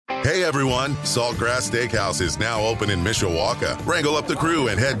Hey everyone, Saltgrass Steakhouse is now open in Mishawaka. Wrangle up the crew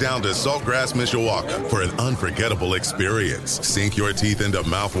and head down to Saltgrass Mishawaka for an unforgettable experience. Sink your teeth into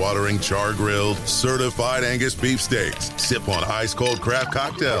mouth-watering char-grilled, certified Angus beef steaks. Sip on ice-cold craft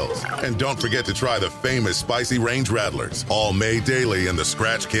cocktails. And don't forget to try the famous spicy range rattlers, all made daily in the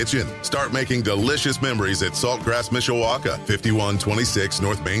Scratch Kitchen. Start making delicious memories at Saltgrass Mishawaka, 5126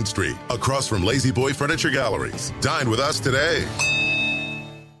 North Main Street, across from Lazy Boy Furniture Galleries. Dine with us today.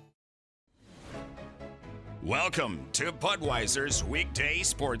 Welcome to Budweiser's Weekday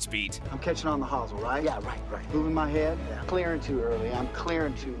Sports Beat. I'm catching on the hosel, right? Yeah, right. Moving my head? Yeah. Clearing too early. I'm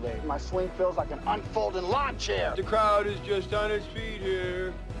clearing too late. My swing feels like an unfolding lawn chair. The crowd is just on its feet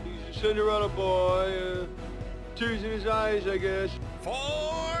here. He's a Cinderella boy. Tears in his eyes, I guess.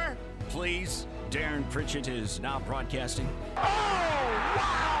 Please, Darren Pritchett is now broadcasting. Oh,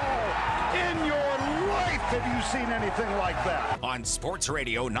 wow! In your life have you seen anything like that? On Sports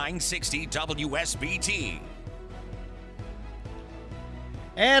Radio 960 WSBT.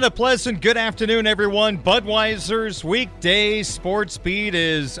 And a pleasant good afternoon, everyone. Budweiser's Weekday Sports Beat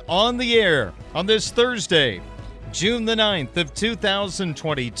is on the air on this Thursday, June the 9th of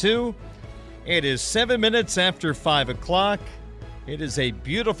 2022. It is 7 minutes after 5 o'clock. It is a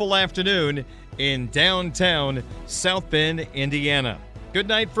beautiful afternoon in downtown South Bend, Indiana. Good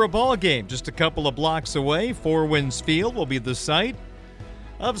night for a ball game. Just a couple of blocks away, Four Winds Field will be the site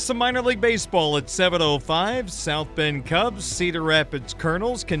of some minor league baseball at 7:05. South Bend Cubs, Cedar Rapids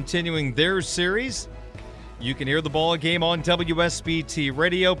Colonels continuing their series. You can hear the ball game on WSBT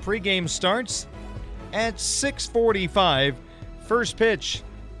Radio. Pregame starts at 6:45. First pitch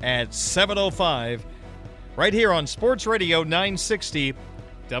at 7:05. Right here on Sports Radio 960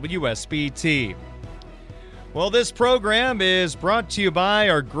 WSBT. Well, this program is brought to you by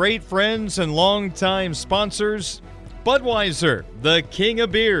our great friends and longtime sponsors, Budweiser, the king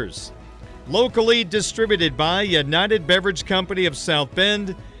of beers. Locally distributed by United Beverage Company of South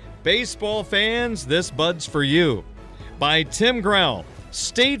Bend. Baseball fans, this Bud's for you. By Tim Grau,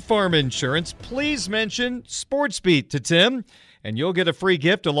 State Farm Insurance. Please mention Sports Beat to Tim, and you'll get a free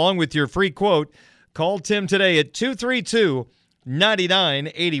gift along with your free quote. Call Tim today at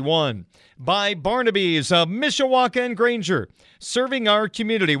 232-9981. By Barnaby's of Mishawaka and Granger, serving our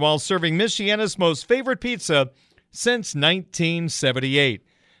community while serving Michiana's most favorite pizza since 1978.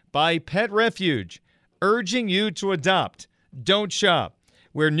 By Pet Refuge, urging you to adopt, don't shop,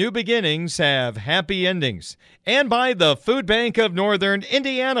 where new beginnings have happy endings. And by the Food Bank of Northern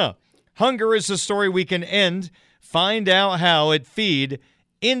Indiana. Hunger is a story we can end. Find out how at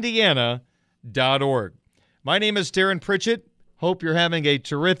feedindiana.org. My name is Darren Pritchett. Hope you're having a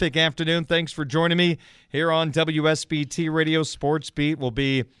terrific afternoon. Thanks for joining me here on WSBT Radio. Sports Beat will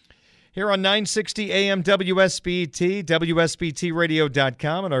be here on 960 AM WSBT,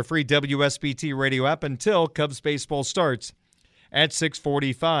 WSBTradio.com, and our free WSBT Radio app until Cubs baseball starts at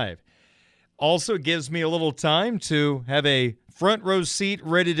 6:45. Also gives me a little time to have a front row seat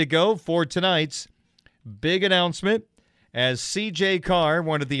ready to go for tonight's big announcement as C.J. Carr,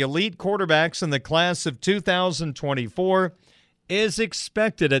 one of the elite quarterbacks in the class of 2024, is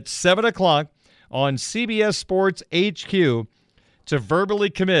expected at 7 o'clock on CBS Sports HQ to verbally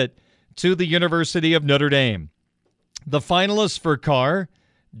commit to the University of Notre Dame. The finalists for Carr,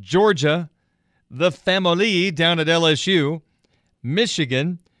 Georgia, the Family down at LSU,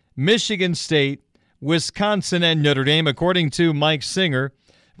 Michigan, Michigan State, Wisconsin, and Notre Dame, according to Mike Singer,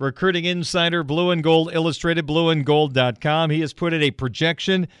 recruiting insider, Blue and Gold Illustrated, blueandgold.com. He has put in a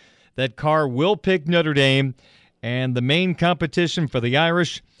projection that Carr will pick Notre Dame, and the main competition for the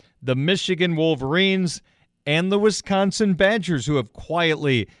Irish, the Michigan Wolverines, and the Wisconsin Badgers, who have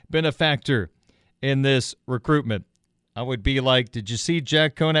quietly been a factor in this recruitment. I would be like, did you see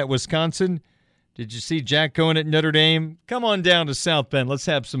Jack Cohn at Wisconsin? Did you see Jack Cohn at Notre Dame? Come on down to South Bend. Let's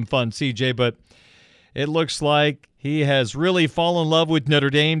have some fun, CJ. But it looks like he has really fallen in love with Notre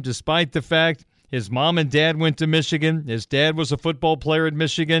Dame, despite the fact his mom and dad went to Michigan. His dad was a football player at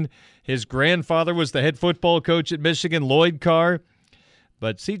Michigan. His grandfather was the head football coach at Michigan, Lloyd Carr.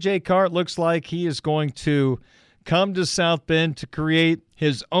 But C.J. Carr looks like he is going to come to South Bend to create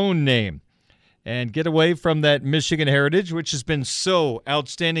his own name and get away from that Michigan heritage, which has been so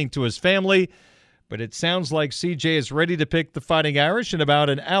outstanding to his family. But it sounds like C.J. is ready to pick the Fighting Irish in about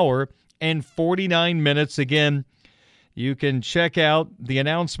an hour and 49 minutes. Again, you can check out the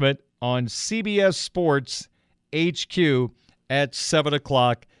announcement on CBS Sports HQ at 7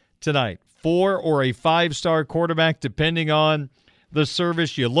 o'clock tonight. 4 or a 5-star quarterback, depending on the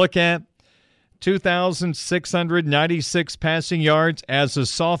service you look at. 2,696 passing yards as a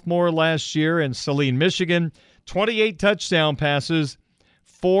sophomore last year in Saline, Michigan. 28 touchdown passes,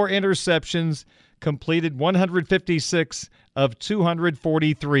 4 interceptions, completed 156 of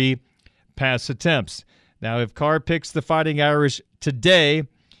 243 pass attempts. Now, if Carr picks the Fighting Irish today,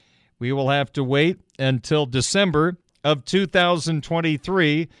 we will have to wait until December of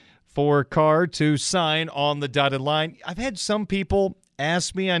 2023 for Carr to sign on the dotted line. I've had some people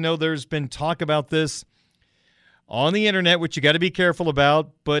ask me, I know there's been talk about this on the internet, which you got to be careful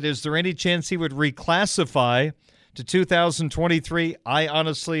about, but is there any chance he would reclassify to 2023? I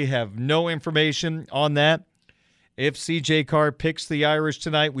honestly have no information on that. If CJ Carr picks the Irish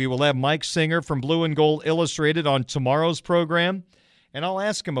tonight, we will have Mike Singer from Blue and Gold Illustrated on tomorrow's program, and I'll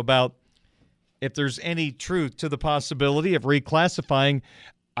ask him about if there's any truth to the possibility of reclassifying.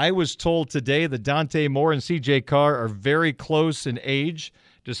 I was told today that Dante Moore and CJ Carr are very close in age,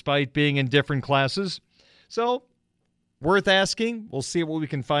 despite being in different classes. So, worth asking. We'll see what we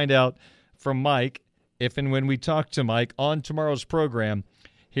can find out from Mike if and when we talk to Mike on tomorrow's program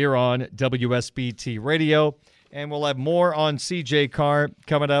here on WSBT Radio. And we'll have more on CJ Carr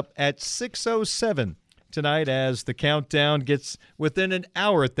coming up at 6:07 tonight as the countdown gets within an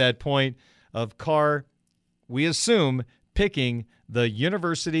hour at that point of Carr, we assume, picking the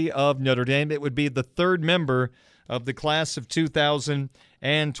University of Notre Dame. It would be the third member of the class of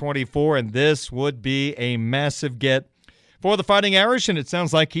 2024, and this would be a massive get for the Fighting Irish, and it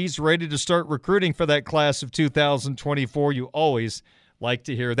sounds like he's ready to start recruiting for that class of 2024. You always like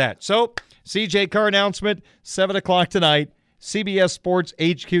to hear that. So, CJ Carr announcement, 7 o'clock tonight, CBS Sports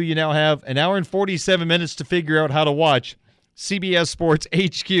HQ. You now have an hour and 47 minutes to figure out how to watch CBS Sports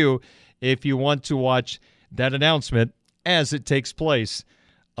HQ if you want to watch that announcement as it takes place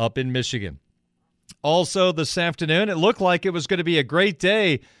up in Michigan. Also this afternoon, it looked like it was going to be a great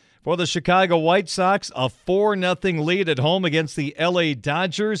day for the Chicago White Sox. A 4-0 lead at home against the LA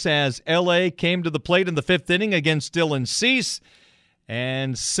Dodgers as LA came to the plate in the 5th inning against Dylan Cease.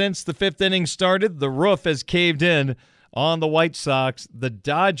 And since the 5th inning started, the roof has caved in on the White Sox. The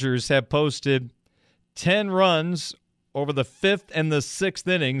Dodgers have posted 10 runs over the 5th and the 6th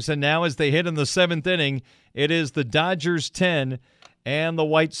innings, and now as they hit in the 7th inning, it is the Dodgers 10 and the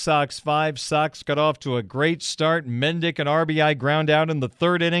White Sox 5. Sox got off to a great start. Mendick, an RBI ground out in the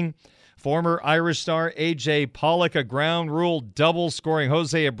 3rd inning. Former Irish star A.J. Pollock, a ground rule double, scoring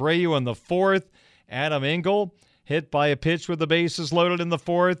Jose Abreu in the 4th. Adam Engel hit by a pitch with the bases loaded in the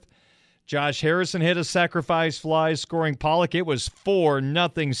 4th. Josh Harrison hit a sacrifice fly, scoring Pollock. It was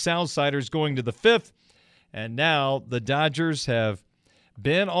 4-0 Southsiders going to the 5th. And now the Dodgers have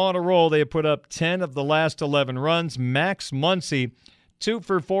been on a roll. They have put up 10 of the last 11 runs. Max Muncy, 2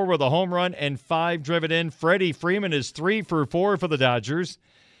 for 4 with a home run and 5 driven in. Freddie Freeman is 3 for 4 for the Dodgers.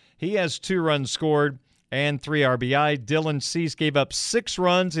 He has 2 runs scored and 3 RBI. Dylan Cease gave up 6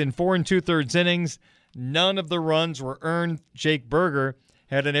 runs in 4 2/3 innings. None of the runs were earned. Jake Berger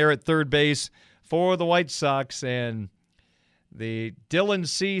had an error at third base for the White Sox, and the Dylan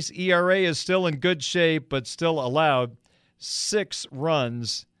Cease ERA is still in good shape, but still allowed 6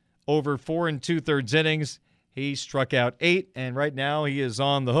 runs over 4 2/3 innings. He struck out 8, and right now he is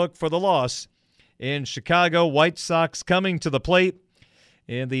on the hook for the loss in Chicago. White Sox coming to the plate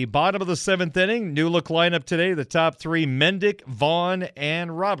in the bottom of the 7th inning. New look lineup today. The top 3, Mendick, Vaughn,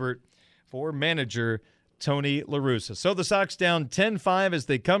 and Robert for manager Tony La Russa. So the Sox down 10-5 as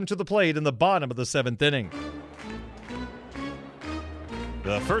they come to the plate in the bottom of the 7th inning.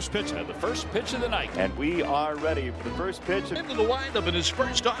 The first pitch of the night. And we are ready for the first pitch. Into the windup in his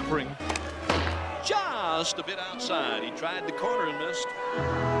first offering. Just a bit outside. He tried the corner and missed.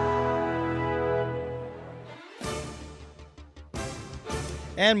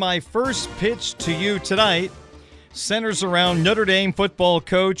 And my first pitch to you tonight centers around Notre Dame football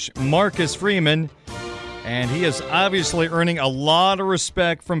coach Marcus Freeman. And he is obviously earning a lot of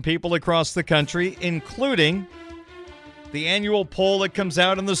respect from people across the country, including the annual poll that comes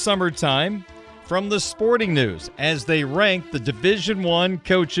out in the summertime from the Sporting News as they rank the Division I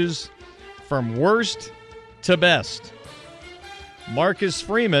coaches from worst to best. Marcus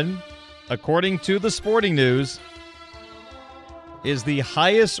Freeman, according to the Sporting News, is the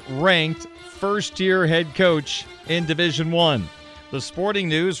highest ranked first-year head coach in Division I. The Sporting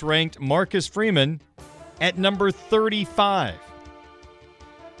News ranked Marcus Freeman at number 35.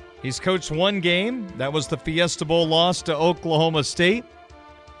 He's coached 1 game. That was the Fiesta Bowl loss to Oklahoma State.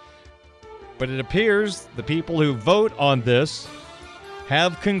 But it appears the people who vote on this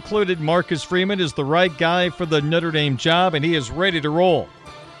have concluded Marcus Freeman is the right guy for the Notre Dame job, and he is ready to roll.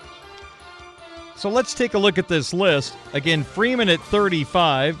 So let's take a look at this list. Again, Freeman at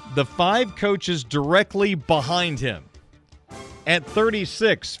 35, the 5 coaches directly behind him. At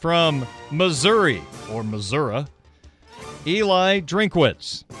 36 from Missouri, or Missouri, Eli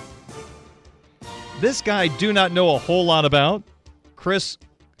Drinkwitz. This guy I do not know a whole lot about. Chris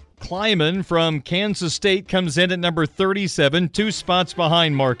Kleiman from Kansas State comes in at number 37, 2 spots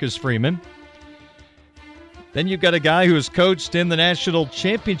behind Marcus Freeman. Then you've got a guy who has coached in the national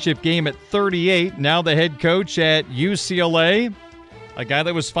championship game at 38, now the head coach at UCLA. A guy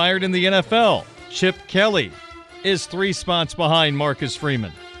that was fired in the NFL, Chip Kelly, is 3 spots behind Marcus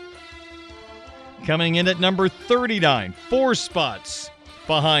Freeman. Coming in at number 39, 4 spots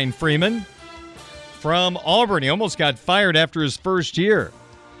behind Freeman. From Auburn, he almost got fired after his first year,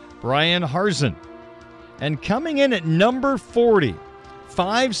 Brian Harsin. And coming in at number 40,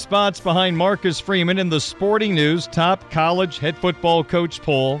 5 spots behind Marcus Freeman in the Sporting News top college head football coach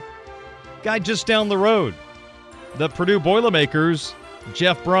poll. Guy just down the road, the Purdue Boilermakers,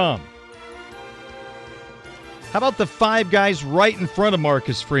 Jeff Brom. How about the 5 guys right in front of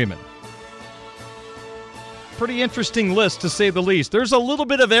Marcus Freeman? Pretty interesting list, to say the least. There's a little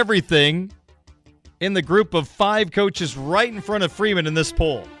bit of everything in the group of 5 coaches right in front of Freeman in this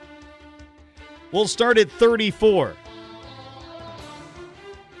poll. We'll start at 34.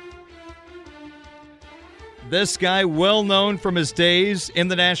 This guy, well known from his days in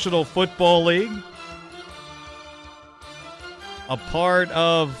the National Football League. A part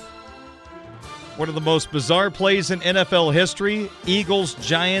of one of the most bizarre plays in NFL history.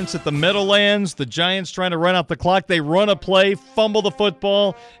 Eagles-Giants at the Meadowlands. The Giants trying to run out the clock. They run a play, fumble the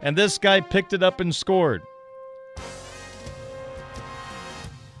football, and this guy picked it up and scored.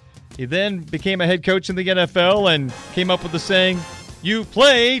 He then became a head coach in the NFL and came up with the saying, "You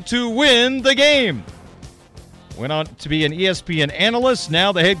play to win the game." Went on to be an ESPN analyst,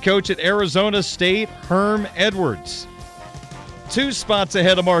 now the head coach at Arizona State, Herm Edwards. 2 spots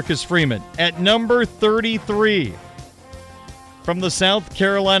ahead of Marcus Freeman at number 33. From the South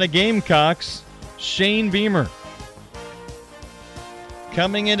Carolina Gamecocks, Shane Beamer.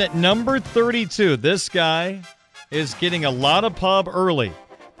 Coming in at number 32, this guy is getting a lot of pub early,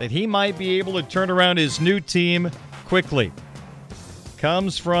 that he might be able to turn around his new team quickly.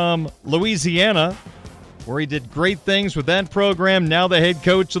 Comes from Louisiana, where he did great things with that program, now the head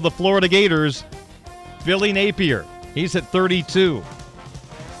coach of the Florida Gators, Billy Napier. He's at 32.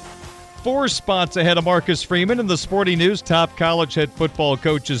 4 spots ahead of Marcus Freeman in the Sporting News top college head football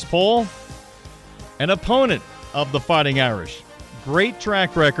coaches poll. An opponent of the Fighting Irish. Great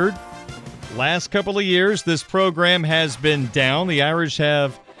track record. Last couple of years, this program has been down. The Irish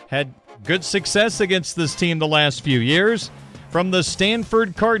have had good success against this team the last few years. From the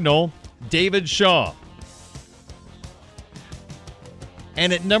Stanford Cardinal, David Shaw.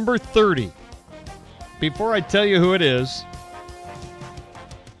 And at number 30, before I tell you who it is,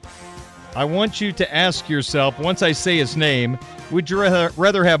 I want you to ask yourself, once I say his name, would you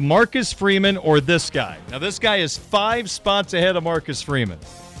rather have Marcus Freeman or this guy? Now, this guy is 5 spots ahead of Marcus Freeman.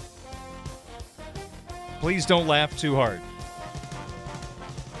 Please don't laugh too hard.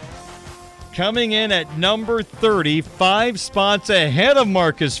 Coming in at number 30, 5 spots ahead of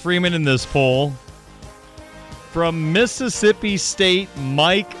Marcus Freeman in this poll, from Mississippi State,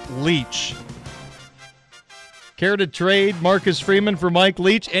 Mike Leach. Care to trade Marcus Freeman for Mike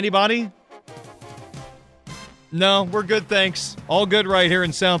Leach? Anybody? No, we're good, thanks. All good right here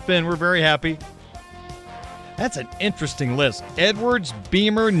in South Bend. We're very happy. That's an interesting list. Edwards,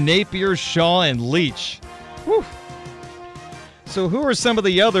 Beamer, Napier, Shaw, and Leach. Whew. So who are some of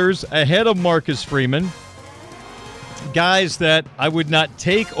the others ahead of Marcus Freeman? Guys that I would not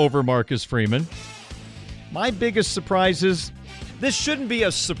take over Marcus Freeman. My biggest surprise is, this shouldn't be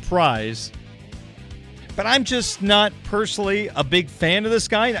a surprise, but I'm just not personally a big fan of this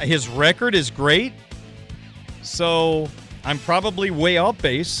guy. His record is great, so I'm probably way off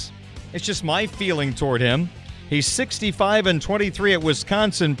base. It's just my feeling toward him. He's 65-23 at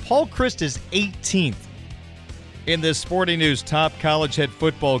Wisconsin. Paul Chryst is 18th in this Sporting News top college head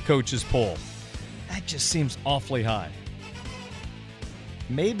football coaches poll. That just seems awfully high.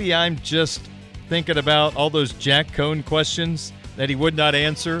 Maybe I'm just thinking about all those Jack Cohn questions that he would not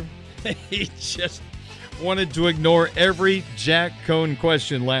answer. He just wanted to ignore every Jack Cohn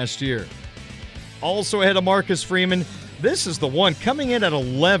question last year. Also ahead of Marcus Freeman, this is the one coming in at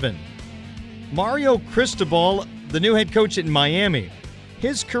 11. Mario Cristobal, the new head coach at Miami.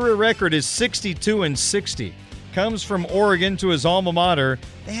 His career record is 62-60. Comes from Oregon to his alma mater.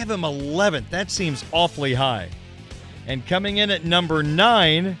 They have him 11th. That seems awfully high. And coming in at number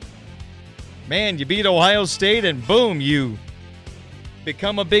 9, man, you beat Ohio State and boom, you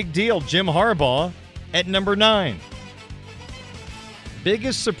become a big deal. Jim Harbaugh at number 9.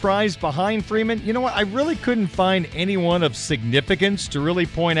 Biggest surprise behind Freeman? You know what? I really couldn't find anyone of significance to really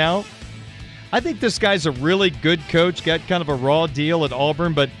point out. I think this guy's a really good coach. Got kind of a raw deal at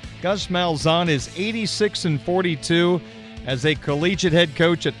Auburn, but Gus Malzahn is 86-42 as a collegiate head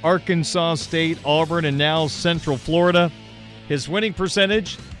coach at Arkansas State, Auburn, and now Central Florida. His winning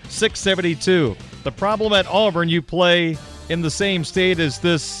percentage, .672. The problem at Auburn, you play in the same state as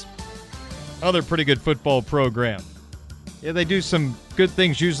this other pretty good football program. Yeah, they do some good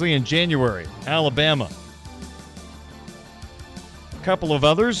things usually in January. Alabama. A couple of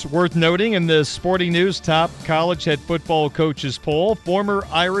others worth noting in the Sporting News top college head football coaches poll. Former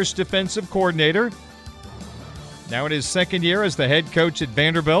Irish defensive coordinator, now in his second year as the head coach at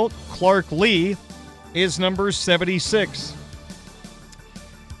Vanderbilt, Clark Lee is number 76.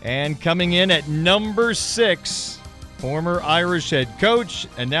 And coming in at number 6, former Irish head coach,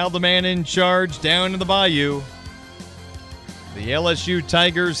 and now the man in charge down in the Bayou, the LSU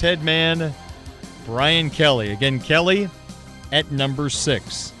Tigers head man, Brian Kelly. Again, Kelly at number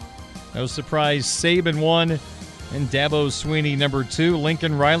 6. No surprise, Saban 1 and Dabo Swinney number 2.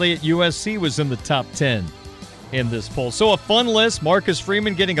 Lincoln Riley at USC was in the top 10 in this poll. So a fun list. Marcus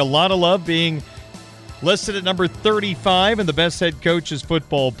Freeman getting a lot of love, being listed at number 35 in the best head coaches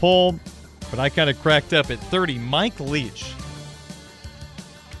football poll. But I kind of cracked up at 30. Mike Leach.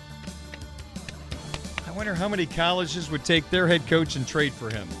 I wonder how many colleges would take their head coach and trade for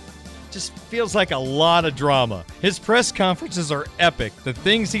him. Just feels like a lot of drama. His press conferences are epic. The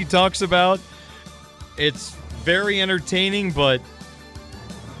things he talks about, it's very entertaining, but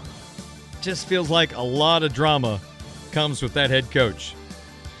just feels like a lot of drama comes with that head coach.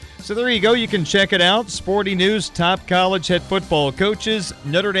 So there you go. You can check it out. Sporting News top college head football coaches.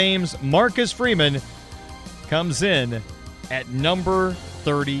 Notre Dame's Marcus Freeman comes in at number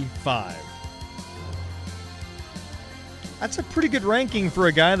 35. That's a pretty good ranking for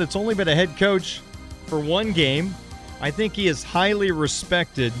a guy that's only been a head coach for one game. I think he is highly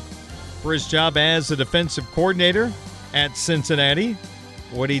respected for his job as a defensive coordinator at Cincinnati.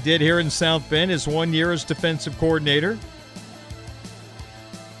 What he did here in South Bend is 1 year as defensive coordinator.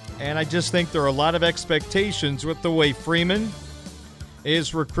 And I just think there are a lot of expectations with the way Freeman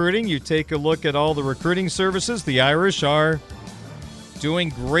is recruiting. You take a look at all the recruiting services. The Irish are doing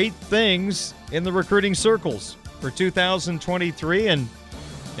great things in the recruiting circles for 2023, and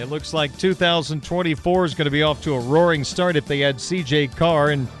it looks like 2024 is going to be off to a roaring start if they add C.J.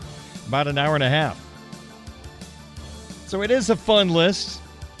 Carr in about an hour and a half. So it is a fun list.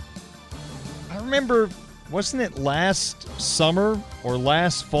 I remember, wasn't it last summer or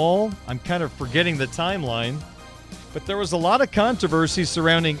last fall? I'm kind of forgetting the timeline. But there was a lot of controversy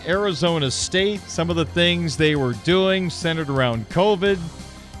surrounding Arizona State, some of the things they were doing centered around COVID,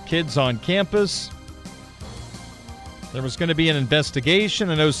 kids on campus. There was going to be an investigation.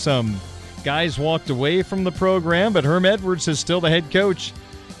 I know some guys walked away from the program, but Herm Edwards is still the head coach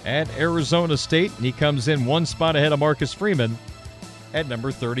at Arizona State, and he comes in one spot ahead of Marcus Freeman at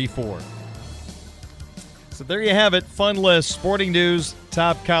number 34. So there you have it. Fun list. Sporting News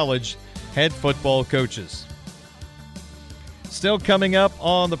top college head football coaches. Still coming up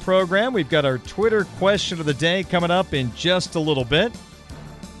on the program, we've got our Twitter question of the day coming up in just a little bit.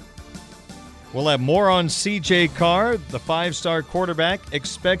 We'll have more on C.J. Carr, the five-star quarterback,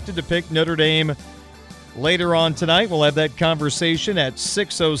 expected to pick Notre Dame later on tonight. We'll have that conversation at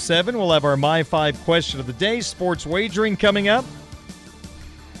 6:07. We'll have our My 5 question of the day, sports wagering coming up.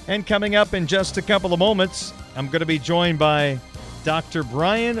 And coming up in just a couple of moments, I'm going to be joined by Dr.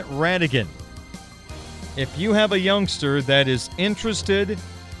 Brian Radigan. If you have a youngster that is interested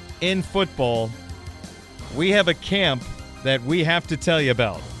in football, we have a camp that we have to tell you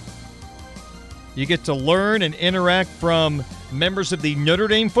about. You get to learn and interact from members of the Notre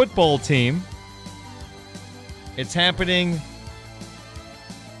Dame football team. It's happening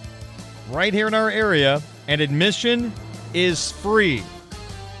right here in our area, and admission is free.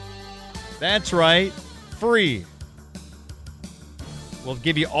 That's right, free. We'll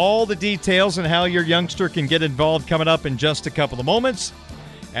give you all the details on how your youngster can get involved coming up in just a couple of moments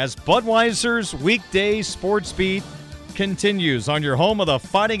as Budweiser's Weekday Sports Beat continues on your home of the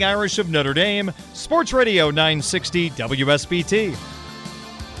Fighting Irish of Notre Dame, Sports Radio 960 WSBT.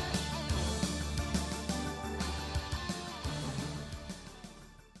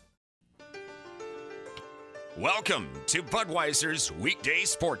 Welcome to Budweiser's Weekday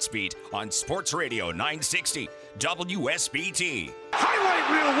Sports Beat on Sports Radio 960 WSBT. Highlight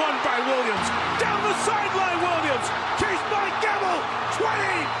reel won by Williams. Down the sideline, Williams. Chased by Gamble. 20,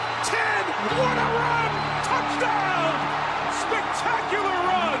 10. What a run. Touchdown. Spectacular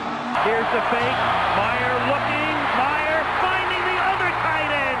run. Here's the fake. Meyer looking. Meyer finding the other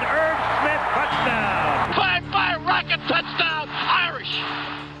tight end. Irv Smith, touchdown. Fire, rocket, touchdown, Irish.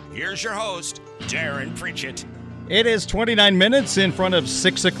 Here's your host, Darren Pritchett. It is 29 minutes in front of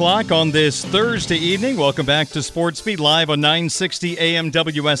 6 o'clock on this Thursday evening. Welcome back to Sports Beat, live on 960 AM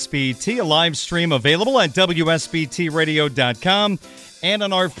WSBT, a live stream available at WSBTradio.com and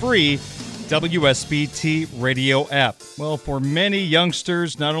on our free WSBT radio app. Well, for many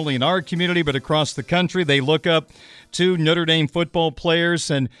youngsters, not only in our community but across the country, they look up to Notre Dame football players.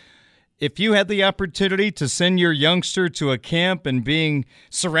 And if you had the opportunity to send your youngster to a camp and being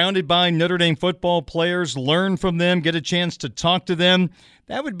surrounded by Notre Dame football players, learn from them, get a chance to talk to them,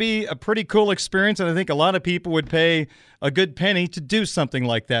 that would be a pretty cool experience, and I think a lot of people would pay a good penny to do something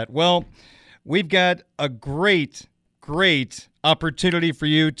like that. Well, we've got a great opportunity for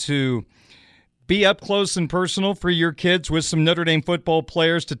you to be up close and personal for your kids with some Notre Dame football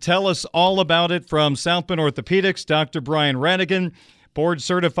players. To tell us all about it from South Bend Orthopedics, Dr. Brian Radigan,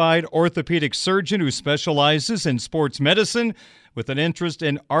 board-certified orthopedic surgeon who specializes in sports medicine with an interest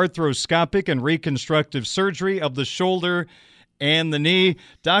in arthroscopic and reconstructive surgery of the shoulder and the knee.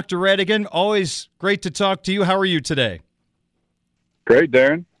 Dr. Radigan, always great to talk to you. How are you today? Great,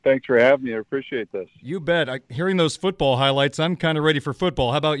 Darren. Thanks for having me. I appreciate this. You bet. Hearing those football highlights, I'm kind of ready for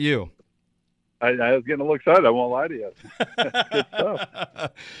football. How about you? I was getting a little excited. I won't lie to you. Good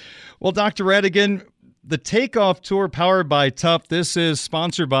stuff. Well, Dr. Radigan, the Takeoff Tour powered by Tough, this is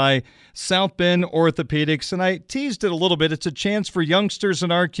sponsored by South Bend Orthopedics, and I teased it a little bit. It's a chance for youngsters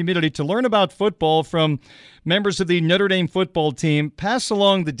in our community to learn about football from members of the Notre Dame football team. Pass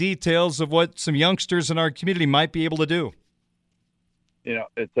along the details of what some youngsters in our community might be able to do. You know,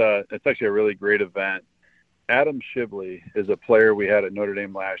 it's actually a really great event. Adam Shibley is a player we had at Notre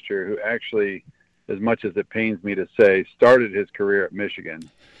Dame last year who actually, as much as it pains me to say, started his career at Michigan.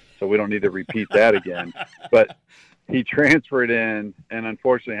 So we don't need to repeat that again. But he transferred in and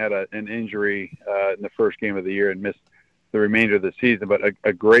unfortunately had an injury in the first game of the year and missed the remainder of the season. But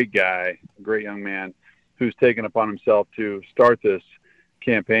a great guy, a great young man who's taken upon himself to start this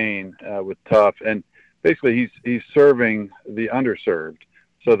campaign with Tough. And basically he's serving the underserved.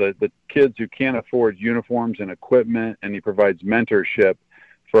 So the kids who can't afford uniforms and equipment, and he provides mentorship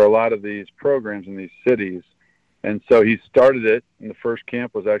for a lot of these programs in these cities. And so he started it, and the first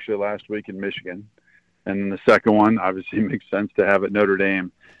camp was actually last week in Michigan. And then the second one, obviously, makes sense to have at Notre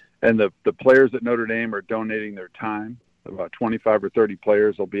Dame. And the players at Notre Dame are donating their time. About 25 or 30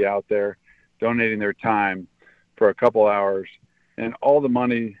 players will be out there donating their time for a couple hours. And all the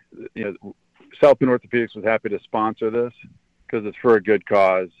money, you know, South Bend Orthopedics was happy to sponsor this because it's for a good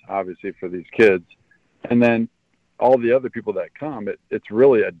cause, obviously, for these kids. And then all the other people that come, it's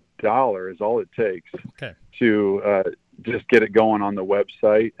really $1 is all it takes to just get it going on the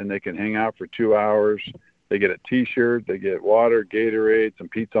website, and they can hang out for 2 hours. They get a T-shirt, they get water, Gatorade, some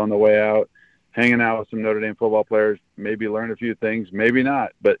pizza on the way out, hanging out with some Notre Dame football players, maybe learn a few things, maybe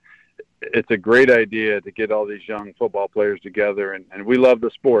not. But it's a great idea to get all these young football players together, and we love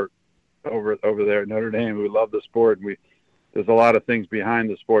the sport over there at Notre Dame. We love the sport, and there's a lot of things behind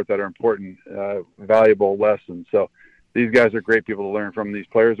the sport that are important, valuable lessons. So these guys are great people to learn from. These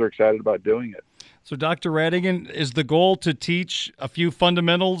players are excited about doing it. So, Dr. Radigan, is the goal to teach a few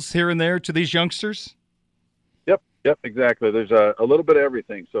fundamentals here and there to these youngsters? Yep, exactly. There's a little bit of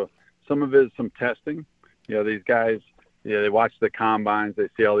everything. So some of it is some testing. You know, these guys, they watch the combines, they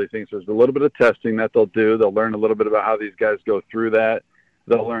see all these things. So there's a little bit of testing that they'll do. They'll learn a little bit about how these guys go through that.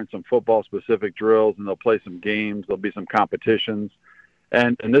 They'll learn some football-specific drills, and they'll play some games. There'll be some competitions.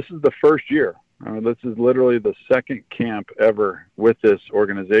 And this is the first year. I mean, this is literally the second camp ever with this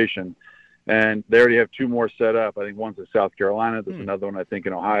organization. And they already have 2 more set up. I think one's in South Carolina. There's another one, I think,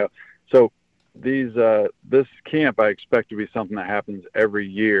 in Ohio. So this camp, I expect to be something that happens every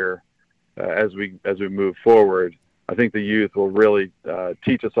year as we move forward. I think the youth will really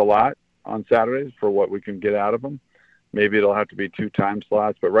teach us a lot on Saturdays for what we can get out of them. Maybe it'll have to be 2 time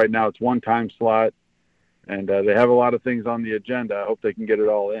slots, but right now it's 1 time slot, and they have a lot of things on the agenda. I hope they can get it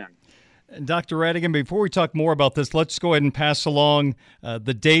all in. And Dr. Radigan, before we talk more about this, let's go ahead and pass along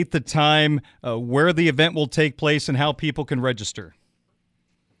the date, the time, where the event will take place, and how people can register.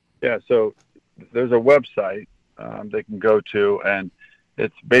 Yeah, so there's a website they can go to, and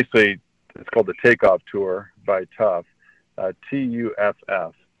it's called the Takeoff Tour by Tough,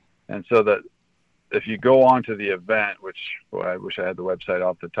 TUFF. And so that if you go on to the event, which I wish I had the website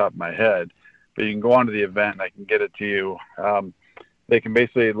off the top of my head, but you can go on to the event and I can get it to you. They can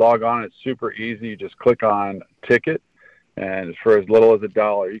basically log on. It's super easy. You just click on ticket, and it's for as little as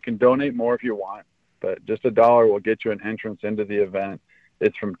 $1. You can donate more if you want, but just $1 will get you an entrance into the event.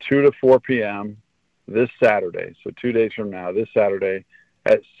 It's from 2 to 4 p.m. this Saturday. So 2 days from now, this Saturday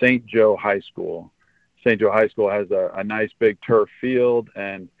at St. Joe High School. St. Joe High School has a nice big turf field,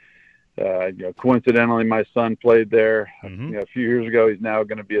 and Coincidentally, my son played there a few years ago. He's now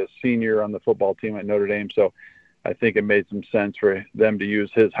going to be a senior on the football team at Notre Dame. So I think it made some sense for them to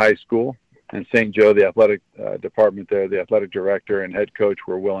use his high school. And St. Joe, the athletic department there, the athletic director and head coach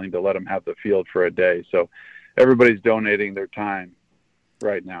were willing to let him have the field for a day. So everybody's donating their time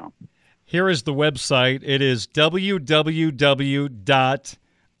right now. Here is the website. It is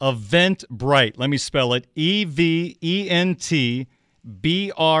www.eventbrite. Let me spell it. EVENTBRITE.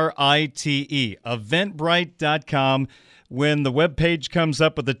 Eventbrite.com. When the web page comes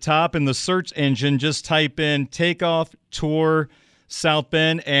up at the top in the search engine, just type in Takeoff Tour South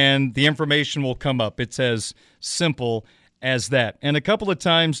Bend, and the information will come up. It's as simple as that. And a couple of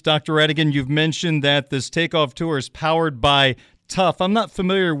times, Dr. Radigan, you've mentioned that this Takeoff Tour is powered by Tuff. I'm not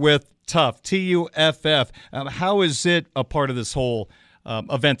familiar with Tuff, Tuff. How is it a part of this whole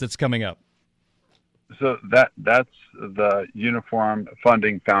event that's coming up? So that's the Uniform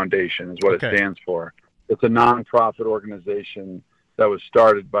Funding Foundation is what it stands for. It's a nonprofit organization that was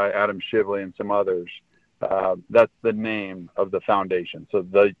started by Adam Shively and some others. That's the name of the foundation. So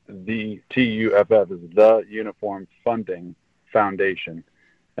the TUFF is the Uniform Funding Foundation,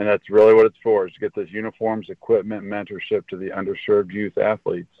 and that's really what it's for: is to get those uniforms, equipment, mentorship to the underserved youth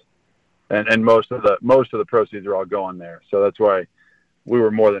athletes, and most of the proceeds are all going there. So that's why we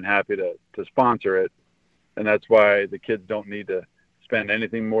were more than happy to sponsor it, and that's why the kids don't need to spend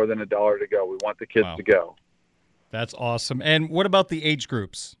anything more than $1 to go. We want the kids to go. That's awesome. And what about the age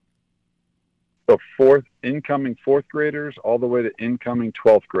groups? So incoming fourth graders all the way to incoming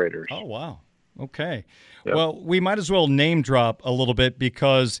 12th graders. Oh, wow. Okay. Yep. Well, we might as well name drop a little bit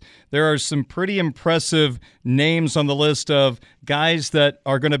because there are some pretty impressive names on the list of guys that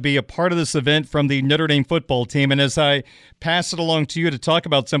are going to be a part of this event from the Notre Dame football team. And as I pass it along to you to talk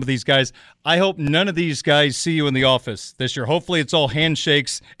about some of these guys, I hope none of these guys see you in the office this year. Hopefully it's all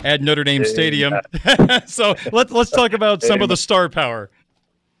handshakes at Notre Dame Stadium. So let's talk about some of the star power.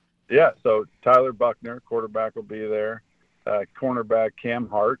 Yeah, so Tyler Buckner, quarterback, will be there. Cornerback Cam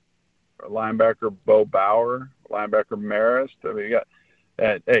Hart, linebacker Bo Bauer, linebacker Marist. I mean, you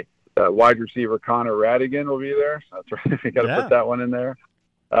got wide receiver Connor Radigan will be there. That's right. You got to put that one in there.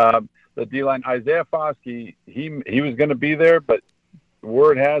 The D-line Isaiah Foskey, he was going to be there, but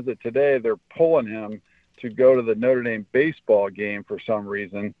word has it today they're pulling him to go to the Notre Dame baseball game for some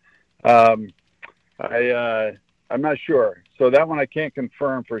reason. I'm not sure. So that one I can't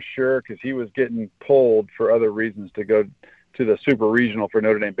confirm for sure because he was getting pulled for other reasons to go to the Super Regional for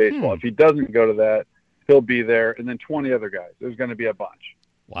Notre Dame baseball. If he doesn't go to that, he'll be there, and then 20 other guys. There's going to be a bunch.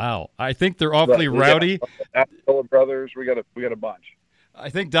 Wow. I think they're awfully rowdy. Atwell brothers, we got a bunch. I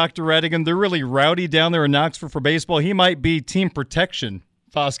think, Dr. Radigan, they're really rowdy down there in Knoxville for baseball. He might be team protection,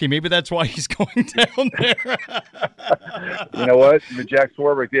 Foskey. Maybe that's why he's going down there. You know what? Jack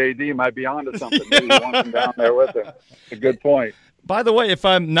Swarbrick, the AD, might be onto something. Maybe he wants him down there with him. It's a good point. By the way, if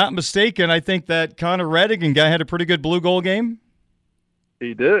I'm not mistaken, I think that Connor Radigan guy had a pretty good blue goal game.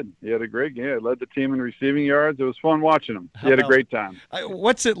 He did. He had a great game. He led the team in receiving yards. It was fun watching him. He had a great time.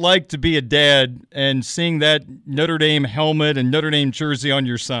 What's it like to be a dad and seeing that Notre Dame helmet and Notre Dame jersey on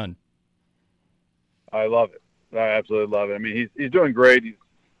your son? I love it. I absolutely love it. I mean, he's doing great.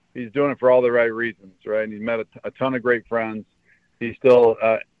 He's doing it for all the right reasons, right? And he's met a ton of great friends. He's still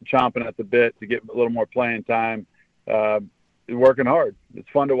chomping at the bit to get a little more playing time. He's working hard. It's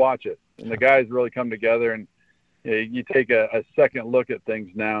fun to watch it. And the guys really come together, and you take a second look at things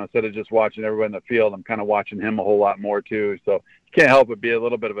now instead of just watching everyone in the field. I'm kind of watching him a whole lot more too. So you can't help but be a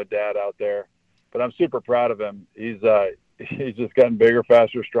little bit of a dad out there. But I'm super proud of him. He's just gotten bigger,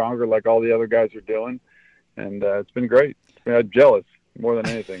 faster, stronger, like all the other guys are doing. And it's been great. I'm jealous more than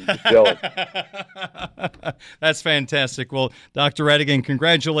anything. Just jealous. That's fantastic. Well, Dr. Radigan,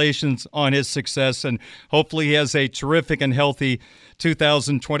 congratulations on his success, and hopefully he has a terrific and healthy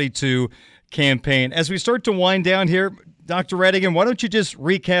 2022 campaign. As we start to wind down here, Dr. Radigan, why don't you just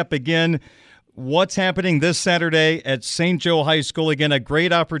recap again what's happening this Saturday at St. Joe High School? Again, a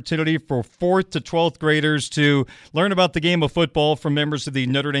great opportunity for 4th to 12th graders to learn about the game of football from members of the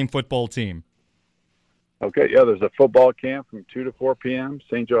Notre Dame football team. Okay, yeah, there's a football camp from 2 to 4 p.m.,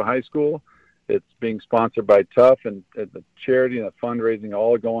 St. Joe High School. It's being sponsored by Tuff and the charity and the fundraising,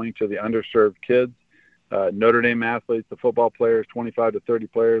 all going to the underserved kids. Notre Dame athletes, the football players, 25 to 30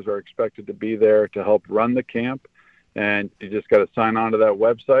 players are expected to be there to help run the camp. And you just got to sign on to that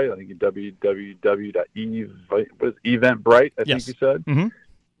website. I think www.eventbrite, I think you said. Mm-hmm.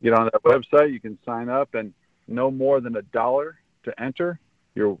 Get on that website. You can sign up, and no more than $1 to enter.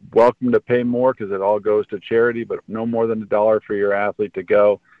 You're welcome to pay more because it all goes to charity, but no more than $1 for your athlete to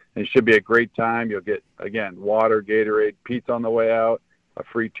go. And it should be a great time. You'll get, again, water, Gatorade, pizza on the way out, a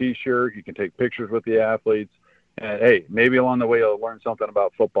free T-shirt. You can take pictures with the athletes. And, hey, maybe along the way you'll learn something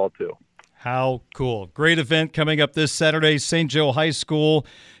about football too. How cool. Great event coming up this Saturday, St. Joe High School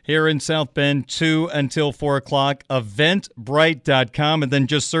here in South Bend, 2 until 4 o'clock, eventbrite.com, and then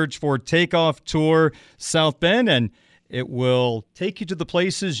just search for Takeoff Tour South Bend, and it will take you to the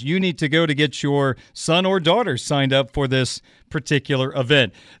places you need to go to get your son or daughter signed up for this particular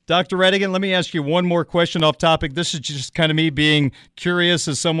event. Dr. Radigan, let me ask you one more question off topic. This is just kind of me being curious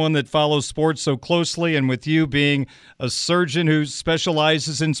as someone that follows sports so closely, and with you being a surgeon who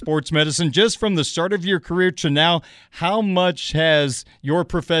specializes in sports medicine, just from the start of your career to now, how much has your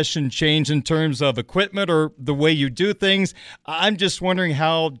profession changed in terms of equipment or the way you do things? I'm just wondering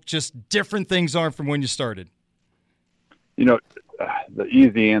how just different things are from when you started. You know, the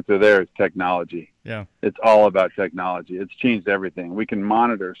easy answer there is technology. Yeah. It's all about technology. It's changed everything. We can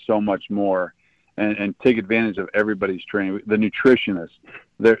monitor so much more and take advantage of everybody's training. The nutritionists,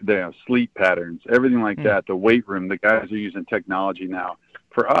 their sleep patterns, everything like that, the weight room, the guys are using technology now.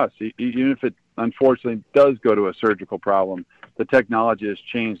 For us, even if it unfortunately does go to a surgical problem, the technology has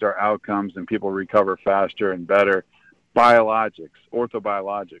changed our outcomes and people recover faster and better. Biologics,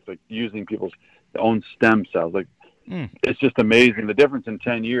 orthobiologics, like using people's own stem cells, like, it's just amazing. The difference in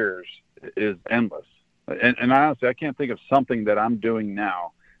 10 years is endless. And honestly, I can't think of something that I'm doing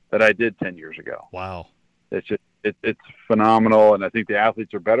now that I did 10 years ago. Wow. It's just, it's phenomenal. And I think the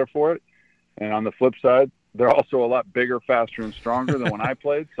athletes are better for it. And on the flip side, they're also a lot bigger, faster, and stronger than when I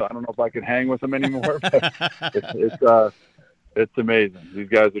played. So I don't know if I can hang with them anymore. But it's amazing. These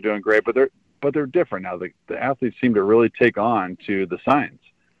guys are doing great, but they're different now. The athletes seem to really take on to the science.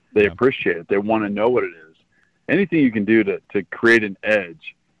 They appreciate it. They want to know what it is. Anything you can do to create an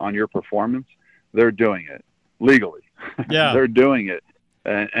edge on your performance, they're doing it legally. Yeah. They're doing it.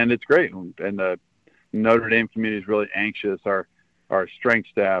 And it's great. And the Notre Dame community is really anxious. Our strength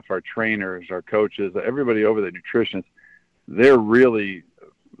staff, our trainers, our coaches, everybody over the nutritionists, they're really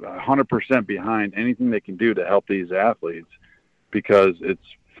 100% behind anything they can do to help these athletes because it's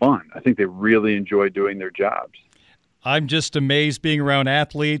fun. I think they really enjoy doing their jobs. I'm just amazed being around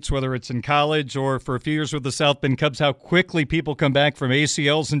athletes, whether it's in college or for a few years with the South Bend Cubs, how quickly people come back from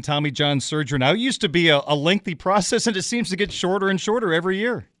ACLs and Tommy John surgery. Now, it used to be a lengthy process, and it seems to get shorter and shorter every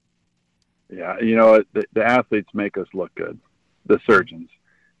year. Yeah, you know, the athletes make us look good, the surgeons.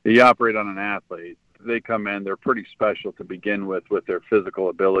 You operate on an athlete. They come in, they're pretty special to begin with their physical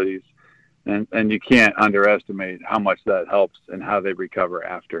abilities, and you can't underestimate how much that helps and how they recover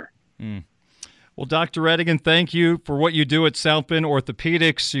after. Well, Dr. Radigan, thank you for what you do at South Bend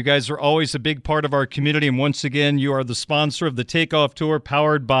Orthopedics. You guys are always a big part of our community, and once again, you are the sponsor of the Takeoff Tour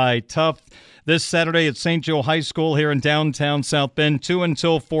powered by Tough. This Saturday at St. Joe High School here in downtown South Bend, 2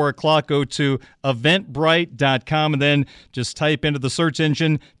 until 4 o'clock. Go to eventbrite.com and then just type into the search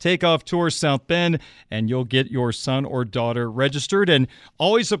engine Takeoff Tour South Bend, and you'll get your son or daughter registered. And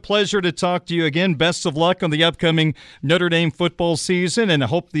always a pleasure to talk to you again. Best of luck on the upcoming Notre Dame football season, and I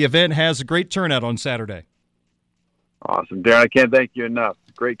hope the event has a great turnout on Saturday. Awesome. Darren, I can't thank you enough.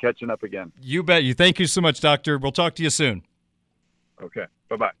 Great catching up again. You bet. Thank you so much, Doctor. We'll talk to you soon. Okay.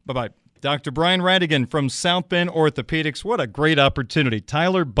 Bye-bye. Bye-bye. Dr. Brian Radigan from South Bend Orthopedics. What a great opportunity.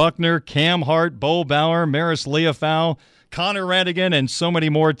 Tyler Buckner, Cam Hart, Bo Bauer, Maris Leofau, Connor Radigan, and so many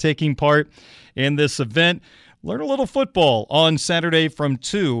more taking part in this event. Learn a little football on Saturday from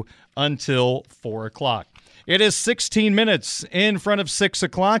 2 until 4 o'clock. It is 16 minutes in front of 6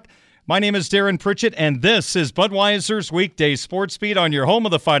 o'clock. My name is Darren Pritchett, and this is Budweiser's Weekday Sports Beat on your home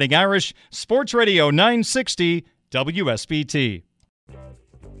of the Fighting Irish, Sports Radio 960 WSBT.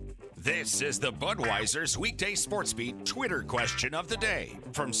 This is the Budweiser's Weekday Sports Beat Twitter question of the day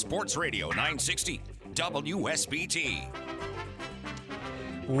from Sports Radio 960 WSBT.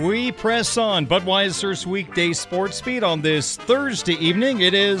 We press on Budweiser's Weekday Sports Beat on this Thursday evening.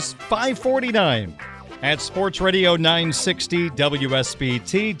 It is 5:49 at Sports Radio 960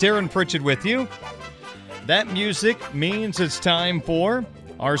 WSBT. Darren Pritchett with you. That music means it's time for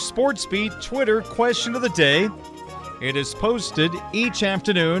our Sports Beat Twitter question of the day. It is posted each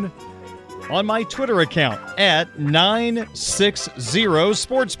afternoon on my Twitter account at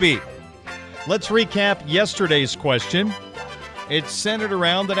 960SportsBeat. Let's recap yesterday's question. It's centered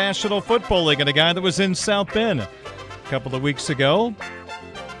around the National Football League and a guy that was in South Bend a couple of weeks ago,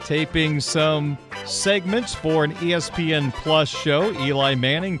 taping some segments for an ESPN Plus show. Eli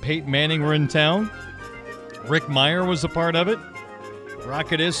Manning, Peyton Manning were in town. Rick Meyer was a part of it.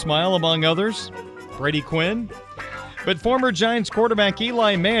 Rocket Ismail, among others. Brady Quinn. But former Giants quarterback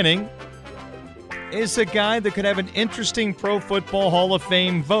Eli Manning is a guy that could have an interesting Pro Football Hall of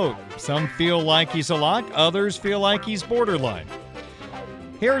Fame vote. Some feel like he's a lock, others feel like he's borderline.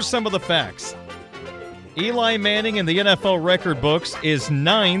 Here are some of the facts. Eli Manning in the NFL record books is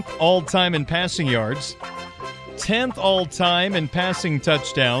 9th all-time in passing yards, 10th all-time in passing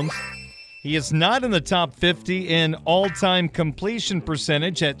touchdowns. He is not in the top 50 in all-time completion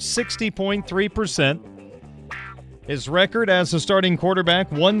percentage at 60.3%. His record as a starting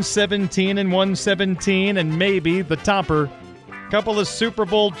quarterback, 117-117, and maybe the topper. Couple of Super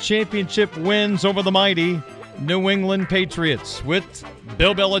Bowl championship wins over the mighty New England Patriots with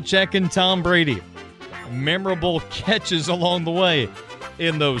Bill Belichick and Tom Brady. Memorable catches along the way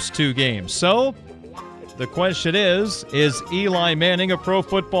in those two games. So, the question is Eli Manning a Pro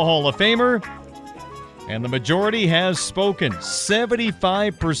Football Hall of Famer? And the majority has spoken.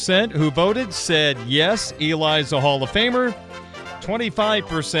 75% who voted said yes, Eli's a Hall of Famer.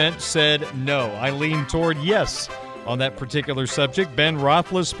 25% said no. I lean toward yes on that particular subject. Ben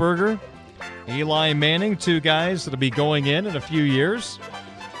Roethlisberger, Eli Manning, two guys that'll be going in a few years.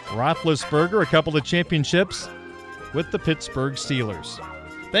 Roethlisberger, a couple of championships with the Pittsburgh Steelers.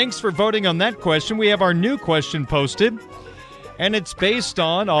 Thanks for voting on that question. We have our new question posted, and it's based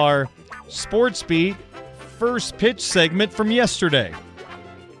on our Sports Beat first pitch segment from yesterday.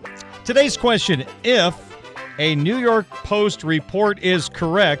 Today's question: if a New York Post report is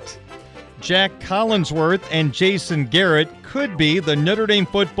correct, Jack Collinsworth and Jason Garrett could be the Notre Dame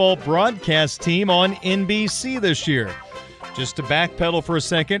football broadcast team on NBC this year. Just to backpedal for a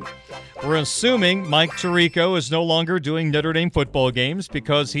second, we're assuming Mike Tirico is no longer doing Notre Dame football games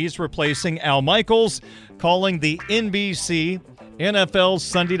because he's replacing Al Michaels, calling the NBC NFL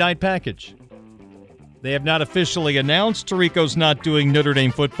Sunday Night Package. They have not officially announced Tirico's not doing Notre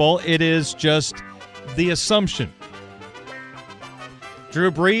Dame football. It is just the assumption.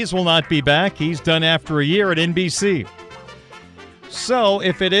 Drew Brees will not be back. He's done after a year at NBC. So,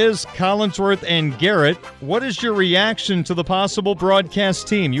 if it is Collinsworth and Garrett, what is your reaction to the possible broadcast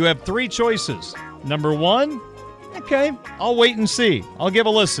team? You have three choices. Number one, okay, I'll wait and see. I'll give a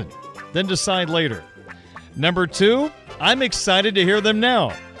listen, then decide later. Number two, I'm excited to hear them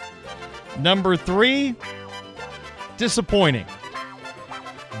now. Number three, disappointing.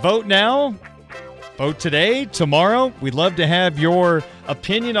 Vote now. Vote today, tomorrow. We'd love to have your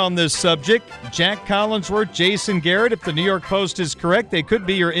opinion on this subject. Jack Collinsworth, Jason Garrett, if the New York Post is correct, they could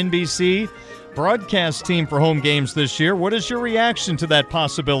be your NBC broadcast team for home games this year. What is your reaction to that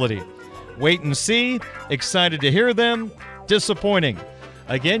possibility? Wait and see. Excited to hear them. Disappointing.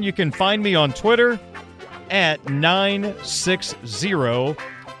 Again, you can find me on Twitter at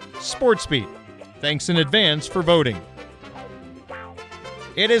 960SportsBeat. Thanks in advance for voting.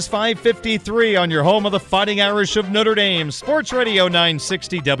 It is 5:53 on your home of the Fighting Irish of Notre Dame, Sports Radio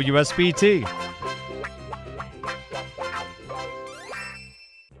 960 WSBT.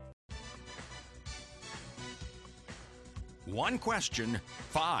 One question,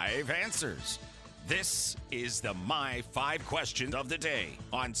 5 answers. This is the My 5 Questions of the Day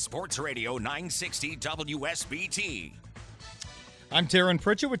on Sports Radio 960 WSBT. I'm Darren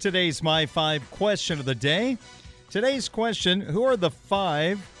Pritchett with today's My 5 Question of the Day. Today's question: who are the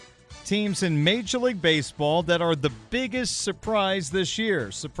 5 teams in Major League Baseball that are the biggest surprise this